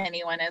along with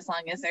anyone as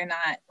long as they're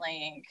not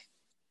like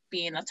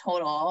being a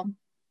total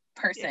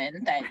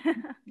person that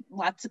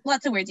lots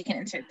of words you can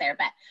insert there.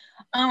 But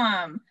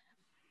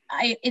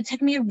it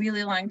took me a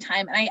really long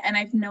time. And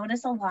I've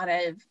noticed a lot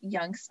of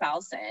young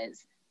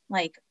spouses,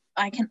 like,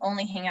 I can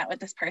only hang out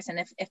with this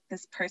person if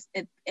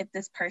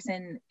this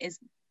person is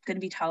going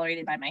to be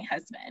tolerated by my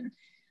husband.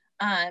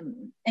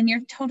 And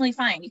you're totally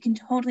fine. You can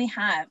totally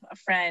have a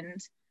friend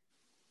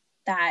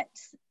that,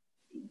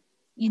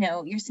 you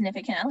know, your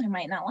significant other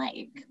might not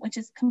like, which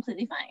is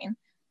completely fine.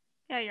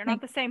 Yeah, you're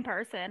not the same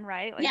person,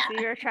 right? Like, yeah,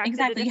 so you're attracted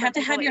exactly. to You have to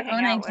people have that your you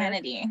hang own out with.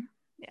 identity.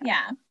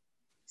 Yeah.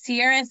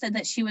 Sierra said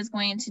that she was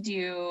going to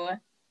do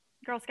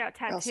Girl Scout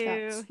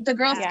tattoo. The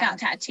Girl Scout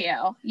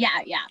tattoo. Yeah.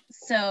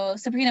 So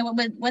Sabrina,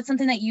 what's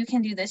something that you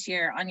can do this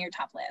year on your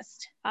top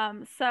list?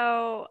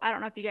 So I don't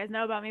know if you guys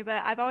know about me, but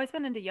I've always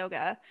been into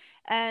yoga.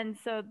 And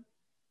so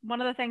one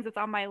of the things that's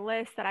on my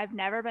list that I've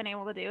never been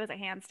able to do is a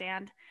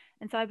handstand.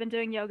 And so I've been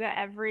doing yoga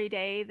every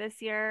day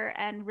this year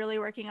and really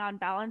working on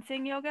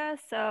balancing yoga.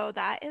 So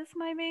that is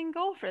my main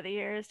goal for the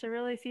year, is to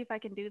really see if I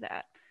can do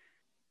that.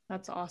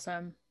 That's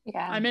awesome.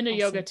 Yeah. I'm into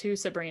yoga too,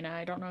 Sabrina.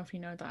 I don't know if you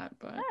know that,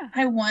 but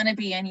I want to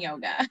be in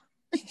yoga.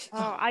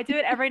 Oh, I do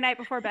it every night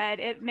before bed.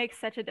 It makes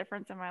such a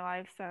difference in my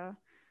life. So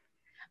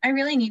I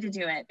really need to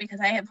do it because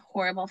I have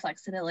horrible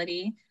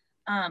flexibility.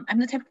 I'm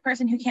the type of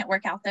person who can't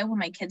work out though when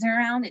my kids are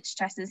around. It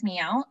stresses me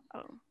out.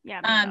 Oh,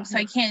 yeah. So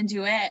I can't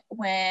do it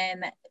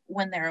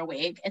when they're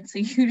awake. And so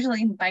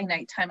usually by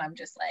nighttime, I'm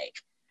just like,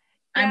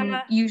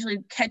 I'm usually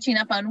catching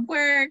up on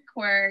work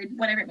or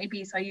whatever it may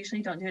be. So I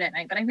usually don't do it at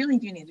night, but I really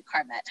do need to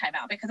carve that time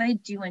out because I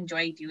do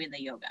enjoy doing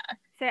the yoga.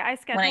 Say I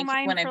schedule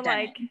mine for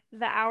like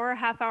the hour,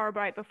 half hour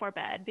right before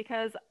bed,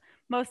 because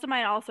most of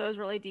mine also is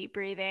really deep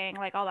breathing,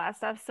 like all that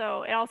stuff.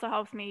 So it also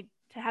helps me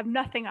to have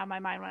nothing on my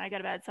mind when I go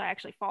to bed, so I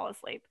actually fall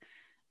asleep.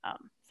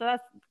 So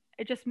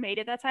it just made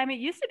it that time. It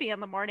used to be in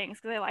the mornings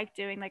because I like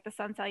doing like the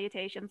sun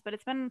salutations, but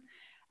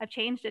I've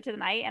changed it to the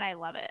night, and I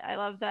love it. I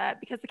love that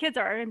because the kids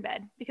are in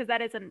bed, because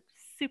that is a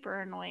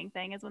super annoying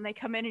thing, is when they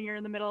come in and you're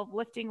in the middle of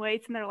lifting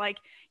weights and they're like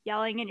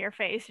yelling in your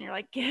face and you're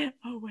like, get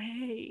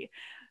away.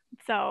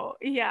 So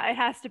yeah, it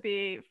has to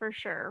be for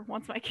sure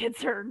once my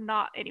kids are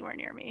not anywhere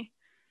near me.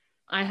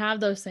 I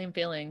have those same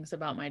feelings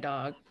about my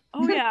dog.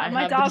 Oh yeah,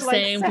 my dog the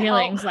same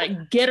feelings,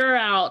 like, get her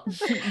out,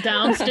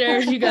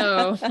 downstairs you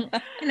go.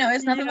 You know,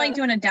 it's nothing like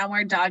doing a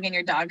downward dog and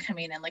your dog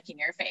coming and licking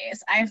your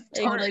face. I've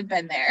totally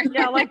been there.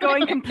 Yeah, like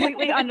going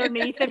completely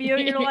underneath of you.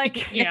 You're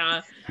like,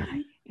 yeah,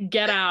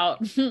 get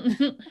out.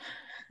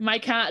 My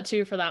cat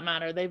too, for that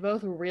matter. They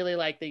both really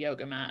like the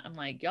yoga mat. I'm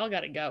like, y'all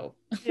gotta go.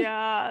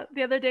 Yeah.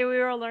 The other day we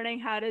were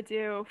learning how to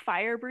do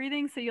fire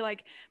breathing. So you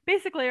like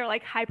basically are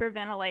like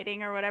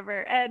hyperventilating or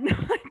whatever. And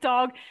my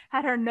dog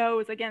had her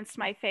nose against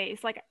my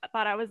face. Like, I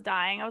thought I was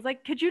dying. I was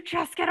like, could you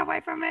just get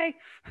away from me?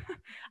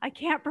 I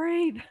can't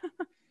breathe.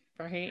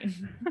 Right.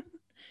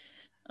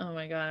 Oh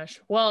my gosh.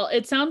 Well,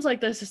 it sounds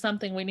like this is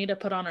something we need to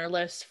put on our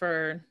list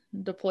for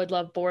Deployed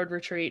Love Board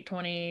Retreat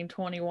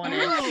 2021.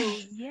 Oh,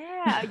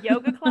 yeah.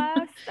 Yoga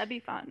class. That'd be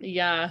fun.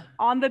 Yeah.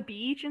 On the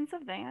beach in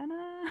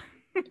Savannah.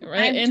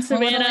 Right. In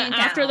Savannah,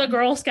 after the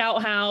Girl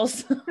Scout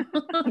house.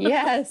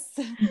 Yes.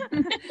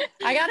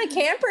 I got a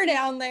camper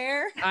down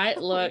there.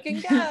 Look. You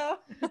can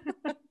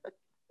go.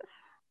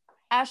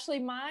 Ashley,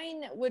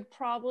 mine would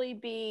probably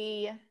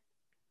be,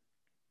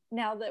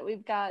 now that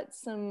we've got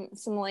some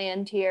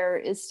land here,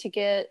 is to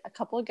get a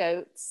couple of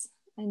goats.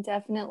 I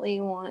definitely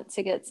want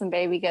to get some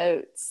baby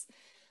goats.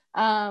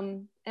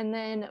 And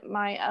then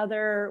my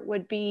other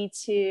would be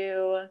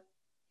to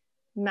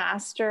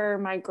master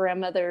my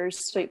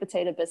grandmother's sweet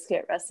potato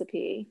biscuit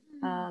recipe.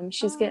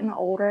 She's getting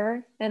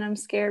older, and I'm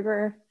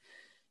scared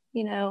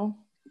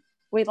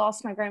we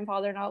lost my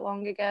grandfather not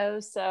long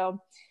ago.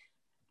 So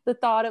the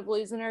thought of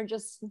losing her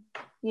just,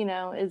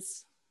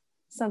 is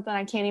something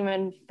I can't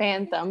even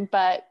fathom.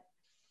 But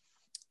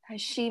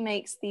she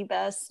makes the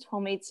best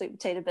homemade sweet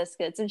potato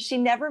biscuits, and she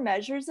never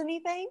measures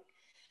anything,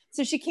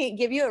 so she can't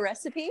give you a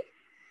recipe.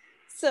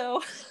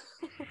 So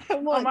I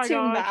want to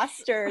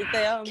master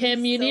them.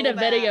 Kim, you need to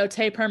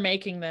videotape her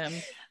making them.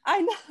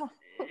 I know.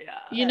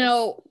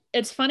 Yeah.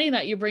 It's funny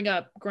that you bring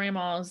up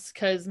grandmas,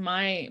 because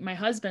my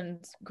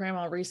husband's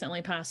grandma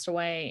recently passed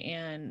away,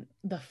 and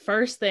the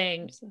first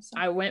thing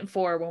I went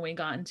for when we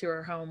got into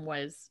her home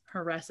was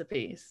her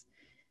recipes.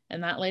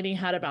 and that lady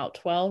had about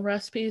 12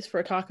 recipes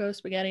for taco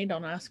spaghetti.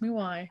 Don't ask me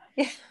why.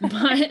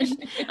 But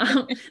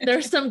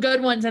there's some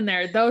good ones in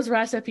there. Those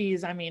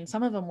recipes, I mean,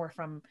 some of them were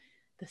from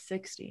the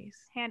 60s.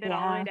 Handed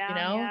all the way down. You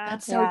know,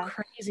 that's so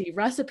crazy.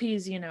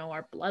 Recipes, you know,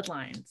 are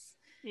bloodlines.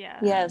 Yeah.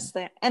 Yes.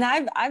 And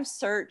I've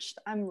searched,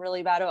 I'm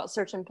really bad about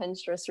searching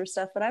Pinterest for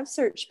stuff, but I've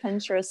searched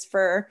Pinterest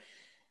for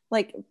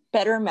like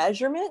better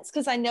measurements,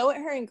 because I know what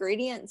her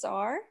ingredients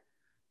are,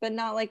 but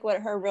not like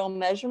what her real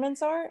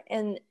measurements are.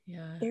 And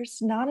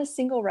there's not a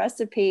single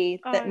recipe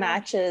that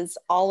matches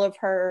all of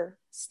her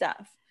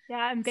stuff.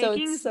 Yeah. And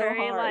baking's so very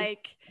hard.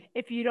 Like,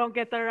 if you don't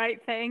get the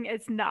right thing,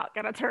 it's not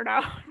going to turn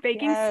out.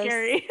 Baking's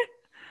scary.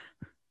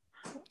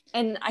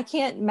 And I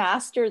can't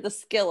master the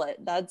skillet.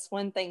 That's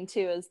one thing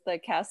too, is the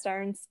cast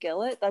iron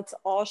skillet. That's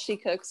all she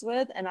cooks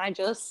with. And I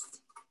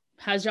just...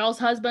 Has y'all's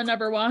husband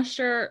ever washed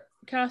your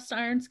cast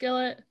iron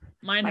skillet?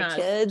 Mine has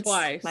kids,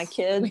 twice. My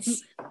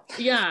kids.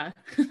 Yeah.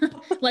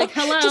 Like,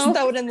 hello. Just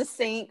throw it in the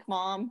sink,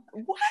 Mom.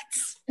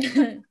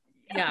 What?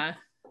 Yeah.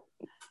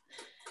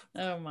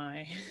 Oh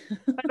my.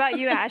 What about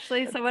you,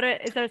 Ashley? So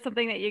is there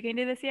something that you can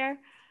do this year?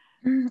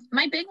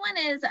 My big one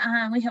is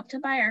we hope to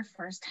buy our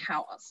first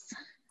house.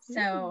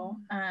 So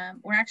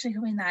we're actually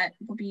hoping that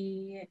will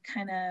be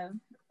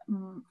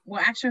we're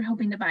actually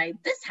hoping to buy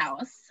this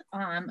house.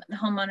 The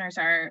homeowners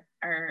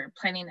are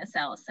planning to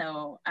sell.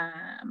 So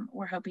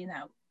we're hoping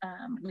that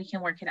we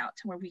can work it out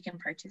to where we can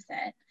purchase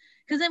it.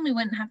 Because then we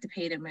wouldn't have to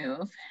pay to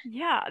move.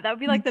 Yeah, that would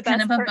be like the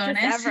best purchase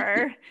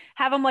ever.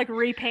 Have them like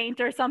repaint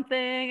or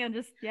something and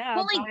just,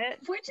 well,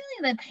 like,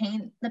 fortunately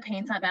the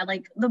paint's not bad.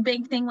 Like, the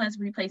big thing was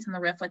replacing the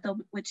roof,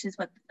 which is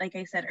what, like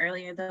I said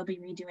earlier, they'll be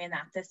redoing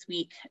that this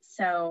week.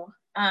 So,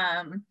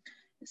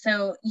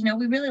 you know,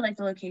 we really like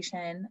the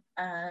location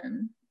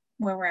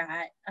where we're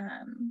at.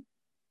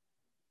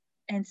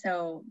 And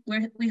so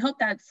we hope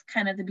that's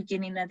kind of the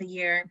beginning of the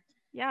year.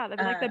 Yeah, that'd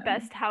be like the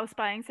best house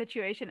buying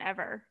situation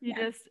ever. You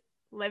just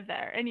live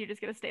there and you just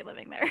get to stay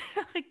living there.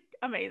 Like,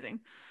 amazing.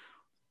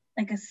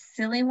 Like, a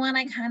silly one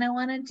I kind of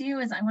want to do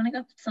is I want to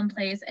go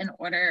someplace and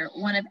order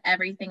one of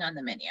everything on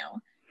the menu.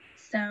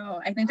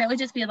 So I think that would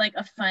just be like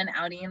a fun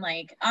outing.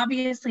 Like,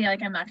 obviously,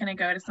 like, I'm not going to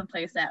go to some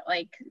place that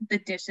like the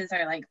dishes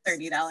are like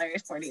 $30,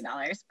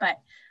 $40, but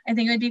I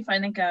think it would be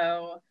fun to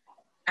go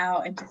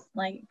out and just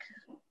like,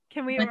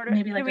 can we order?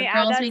 Maybe like can we a add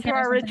girls' that weekend to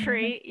our or something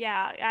retreat?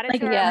 Yeah, add it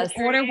like, to our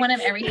retreat. Order one of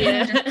everything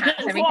and just pass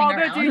everything we'll all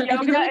around. go do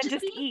yoga and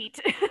just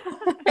eat.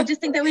 I just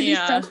think that would be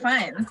so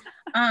fun.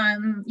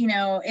 You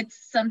know, it's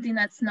something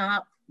that's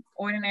not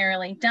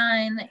ordinarily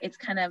done. It's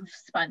kind of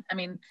I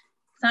mean,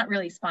 it's not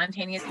really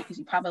spontaneous because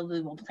you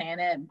probably will plan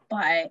it,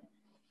 but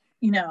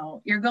you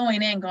know, you're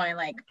going in going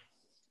like,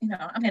 you know,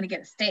 I'm going to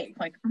get a steak.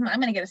 Like, I'm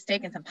going to get a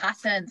steak and some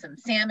pasta and some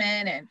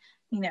salmon and,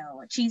 you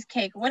know, a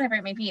cheesecake, whatever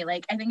it may be.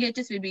 Like, I think it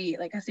just would be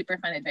like a super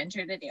fun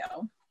adventure to do.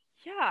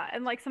 Yeah.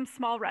 And like some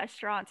small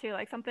restaurant too,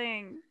 like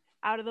something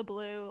out of the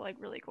blue, like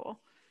really cool.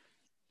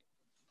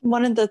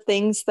 One of the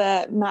things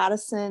that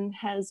Madison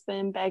has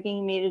been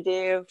begging me to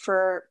do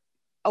for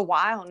a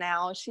while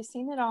now, she's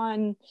seen it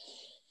on,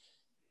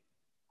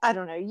 I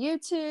don't know,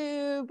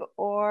 YouTube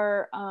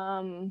or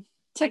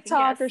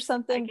TikTok or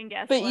something. I can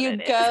guess but what you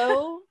it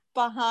go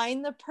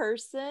behind the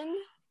person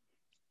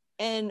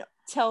and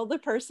tell the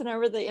person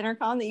over the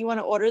intercom that you want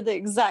to order the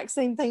exact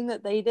same thing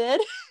that they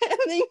did. And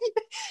then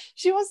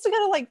she wants to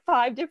go to like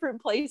 5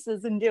 different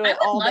places and do it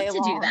all day long. I would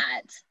love to do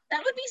that.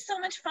 That would be so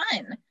much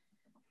fun.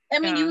 I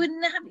mean, you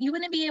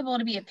wouldn't be able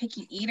to be a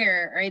picky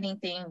eater or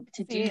anything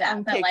to do that.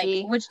 I'm but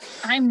picky. Like, which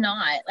I'm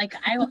not. Like,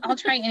 I'll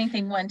try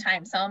anything one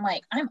time. So I'm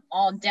like, I'm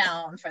all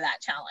down for that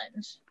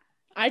challenge.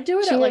 I do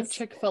it at like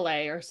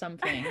Chick-fil-A or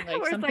something.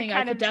 Like something like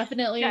I could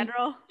definitely.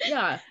 General.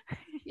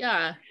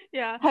 Yeah.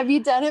 Have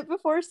you done it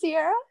before,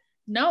 Sierra?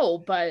 No,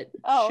 but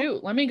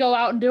shoot, let me go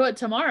out and do it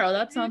tomorrow.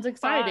 That sounds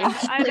exciting.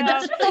 I know.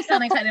 That really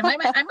sounds exciting.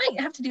 I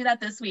might have to do that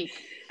this week.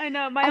 I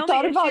know. I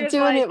thought about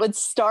doing it with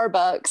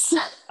Starbucks.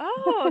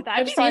 Oh,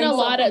 I've seen a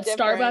lot at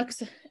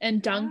Starbucks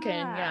and Dunkin'.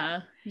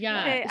 Yeah.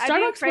 Okay,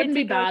 Starbucks wouldn't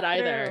be bad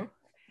either.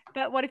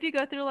 But what if you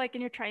go through like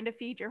and you're trying to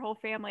feed your whole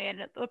family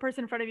and the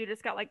person in front of you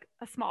just got like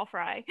a small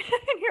fry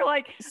and you're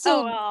like,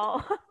 oh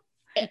well.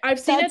 I've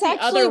seen it the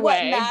other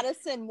way. That's actually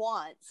what Madison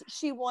wants.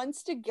 She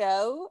wants to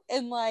go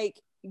and like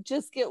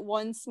just get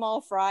one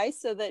small fry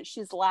so that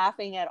she's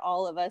laughing at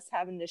all of us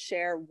having to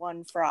share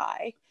one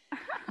fry.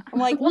 I'm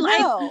like, well,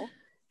 no.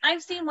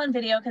 I've seen one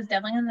video because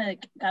Devlin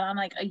got on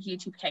like a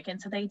YouTube kick,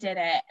 and so they did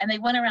it and they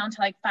went around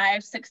to like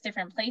 5-6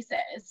 different places.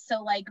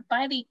 So like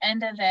by the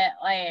end of it,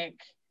 like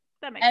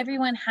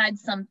everyone had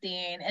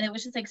something and it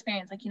was just an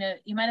experience. Like, you know,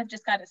 you might have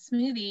just got a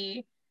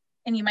smoothie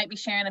and you might be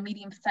sharing a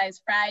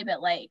medium-sized fry,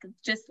 but like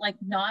just like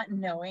not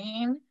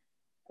knowing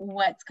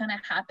what's gonna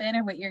happen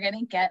or what you're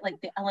gonna get, like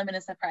the element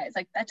of surprise,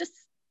 like that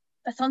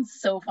sounds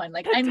so fun.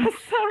 Like I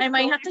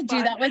might have to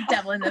do that with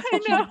Devlin this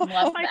week.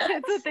 My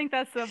kids would think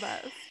that's the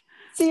best.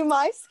 See,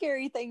 my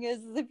scary thing is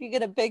if you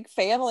get a big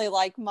family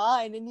like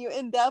mine and you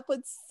end up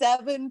with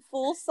 7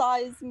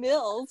 full-size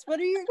meals, what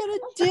are you gonna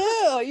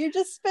do? You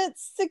just spent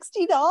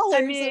 $60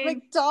 at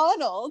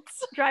McDonald's.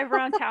 Drive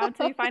around town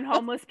till you find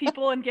homeless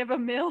people and give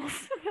them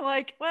meals.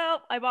 Like,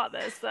 well, I bought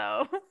this,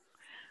 so.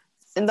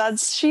 And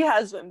she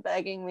has been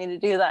begging me to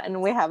do that,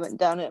 and we haven't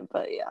done it,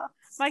 but yeah.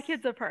 My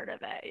kids have heard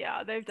of it.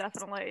 Yeah, they've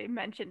definitely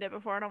mentioned it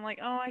before, and I'm like,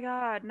 oh my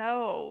God,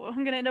 no,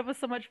 I'm gonna end up with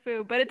so much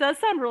food. But it does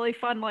sound really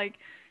fun. Like,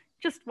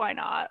 just why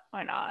not?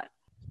 Why not?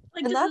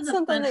 Like, and that's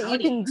something that you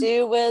can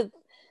do with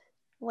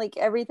like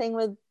everything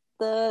with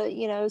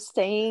the,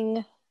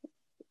 staying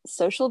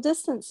social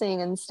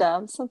distancing and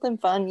stuff. Something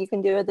fun you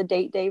can do at the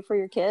date day for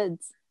your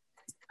kids.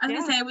 I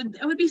was gonna say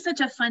it would be such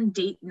a fun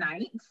date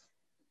night.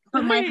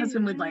 But my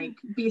husband would like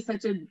be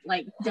such a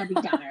like Debbie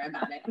Downer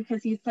about it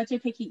because he's such a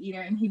picky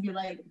eater, and he'd be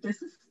like,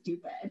 "This is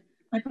stupid."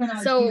 Like when I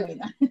was doing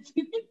that.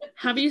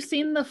 Have you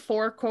seen the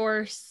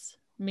 4-course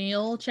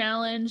meal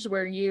challenge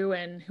where you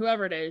and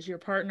whoever it is, your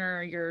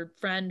partner, your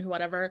friend,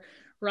 whatever,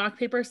 rock,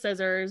 paper,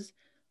 scissors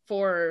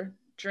for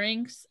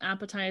drinks,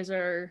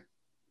 appetizer,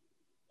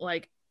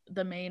 like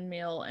the main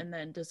meal, and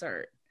then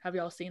dessert? Have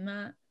y'all seen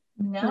that?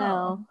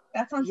 No.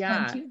 That sounds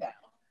fun too, though.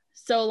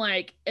 So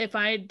like if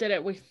I did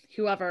it with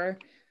whoever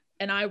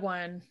and I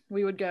won,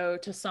 we would go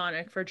to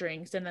Sonic for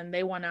drinks, and then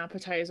they won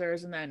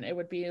appetizers, and then it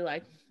would be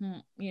like,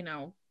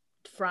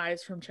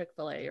 fries from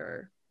Chick-fil-A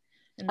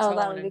and so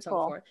on and so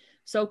forth.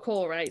 So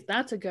cool, right?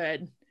 That's a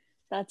good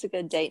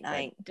date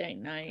night. Date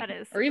night. That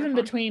is. Or even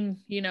fun. between,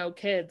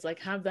 kids, like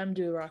have them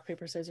do rock,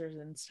 paper, scissors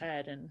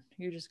instead, and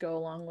you just go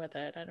along with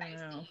it. I don't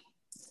know.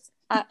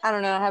 I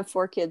don't know. I have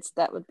 4 kids.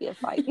 That would be a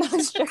fight. No, 2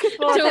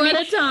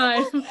 at a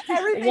time.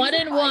 1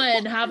 and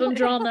 1. Have them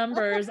draw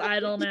numbers. I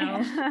don't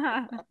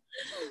know.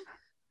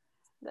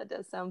 That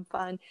does sound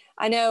fun.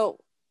 I know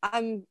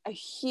I'm a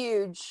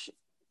huge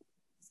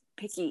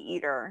picky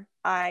eater.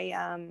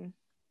 I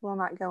will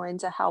not go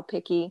into how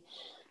picky,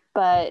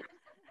 but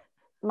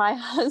my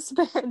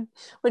husband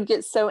would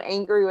get so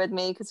angry with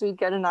me because we'd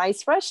go to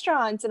nice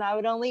restaurants and I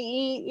would only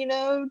eat,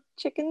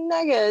 chicken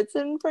nuggets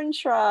and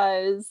french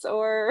fries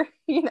or,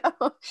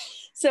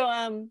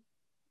 So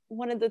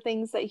one of the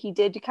things that he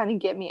did to kind of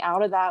get me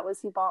out of that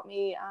was he bought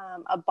me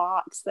a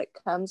box that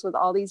comes with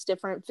all these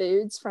different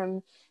foods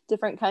from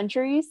different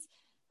countries.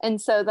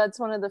 And so that's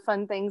one of the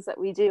fun things that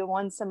we do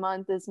once a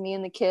month is me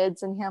and the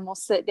kids and him will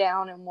sit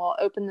down and we'll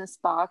open this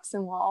box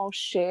and we'll all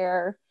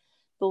share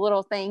the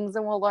little things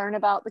and we'll learn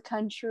about the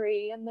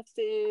country and the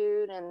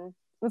food, and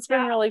it's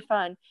been really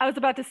fun. I was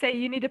about to say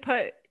you need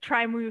to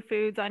try new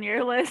foods on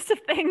your list of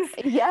things.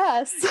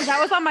 Yes. That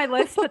was on my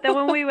list, but then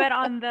when we went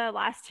on the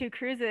last 2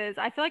 cruises,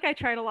 I feel like I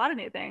tried a lot of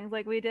new things.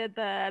 Like we did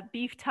the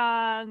beef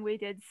tongue, we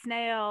did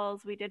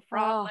snails, we did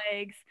frog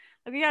legs.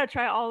 Like you got to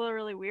try all the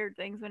really weird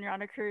things when you're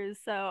on a cruise.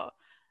 So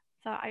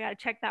I got to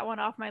check that one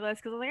off my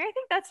list because I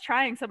think that's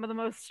trying some of the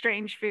most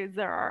strange foods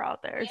there are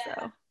out there. Yeah.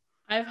 So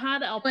I've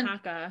had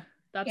alpaca.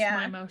 That's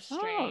my most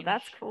strange. Oh,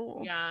 that's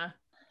cool. Yeah.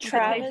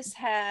 Travis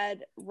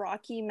had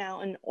Rocky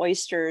Mountain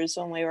oysters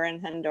when we were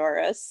in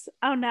Honduras.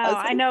 Oh no,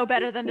 I know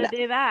better than to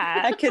do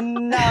that. I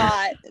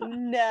cannot.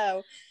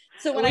 No.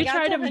 So when I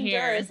got to Honduras,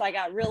 here. I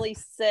got really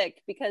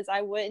sick because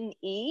I wouldn't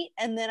eat,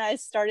 and then I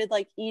started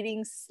like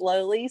eating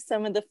slowly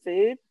some of the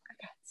food. I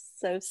got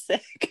so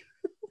sick.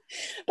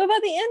 But by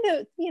the end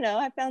of,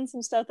 I found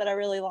some stuff that I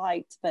really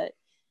liked, but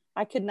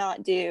I could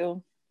not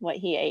do what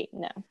he ate.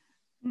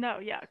 No,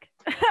 yuck.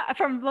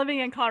 From living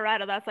in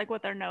Colorado, that's like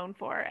what they're known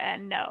for.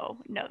 And no,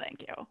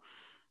 thank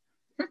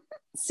you.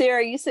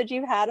 Sarah, you said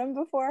you've had them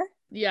before?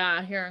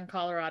 Yeah, here in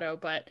Colorado.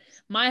 But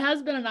my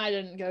husband and I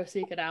didn't go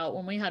seek it out.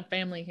 When we had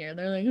family here,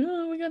 they're like,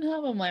 oh, we're going to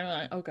have them. I'm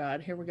like, oh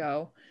God, here we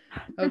go.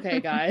 Okay,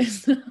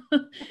 guys.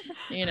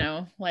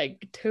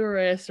 Like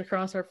tourists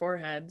across our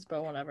foreheads,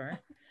 but whatever.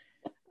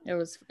 It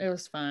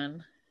was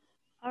fun.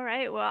 All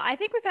right. Well, I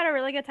think we've had a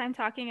really good time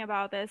talking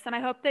about this. And I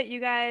hope that you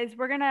guys,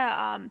 we're going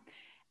to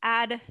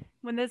add,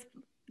 when this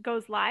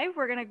goes live,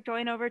 we're going to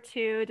join over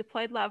to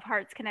Deployed Love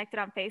Hearts Connected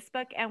on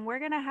Facebook, and we're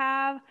going to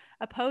have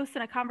a post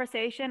and a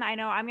conversation. I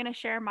know I'm going to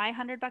share my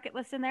 100 bucket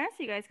list in there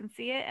so you guys can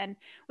see it, and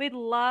we'd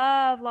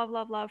love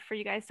for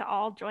you guys to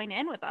all join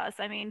in with us.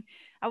 I mean,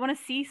 I want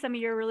to see some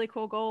of your really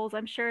cool goals.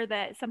 I'm sure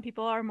that some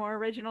people are more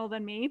original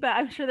than me, but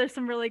I'm sure there's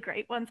some really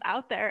great ones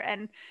out there,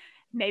 and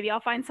maybe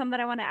I'll find some that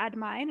I want to add to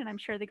mine, and I'm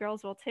sure the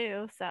girls will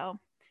too. So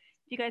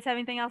if you guys have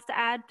anything else to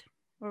add,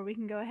 or we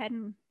can go ahead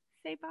and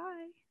say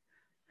bye.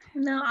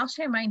 No, I'll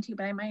share mine too,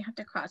 but I might have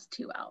to cross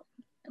 2 out.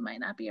 It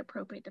might not be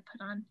appropriate to put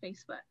on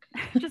Facebook.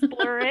 Just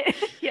blur it.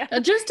 Yeah.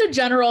 Just a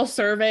general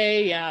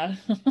survey. Yeah.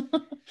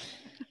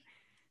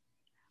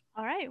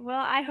 All right. Well,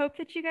 I hope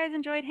that you guys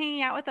enjoyed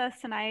hanging out with us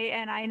tonight.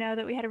 And I know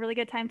that we had a really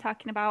good time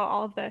talking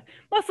about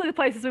mostly the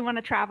places we want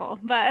to travel,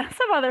 but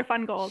some other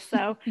fun goals.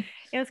 So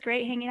it was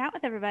great hanging out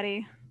with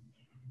everybody.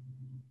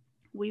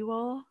 We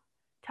will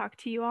talk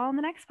to you all in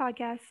the next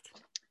podcast.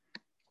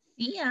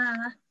 See ya.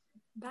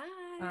 Bye.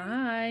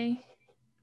 Bye.